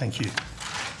 Thank you.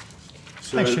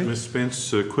 So, Thanks, Stu. Mr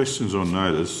Spence, questions on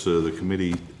notice. The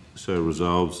committee so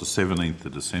resolves the 17th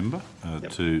of December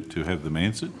to have them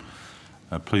answered.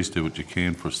 Please do what you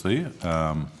can for us there.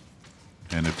 And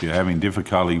if you're having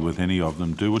difficulty with any of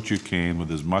them, do what you can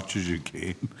with as much as you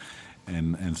can,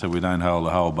 and so we don't hold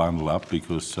the whole bundle up,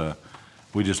 because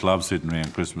we just love sitting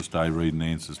around Christmas Day reading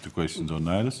answers to questions on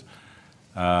notice.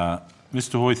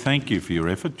 Mr Hoy, thank you for your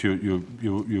effort.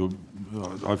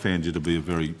 I found you to be a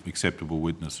very acceptable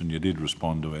witness, and you did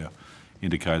respond to our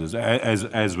indicators,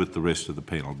 as with the rest of the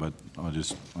panel, but I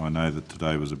know that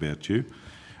today was about you.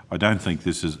 I don't think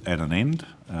this is at an end.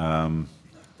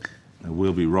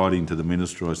 We'll be writing to the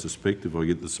Minister, I suspect, if I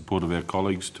get the support of our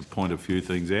colleagues, to point a few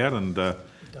things out, and no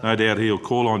doubt he'll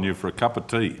call on you for a cup of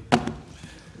tea.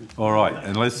 All right,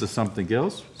 unless there's something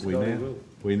else, we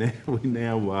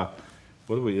now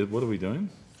what are we doing?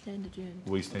 Stand adjourned.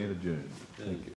 We stand adjourned. Thank you.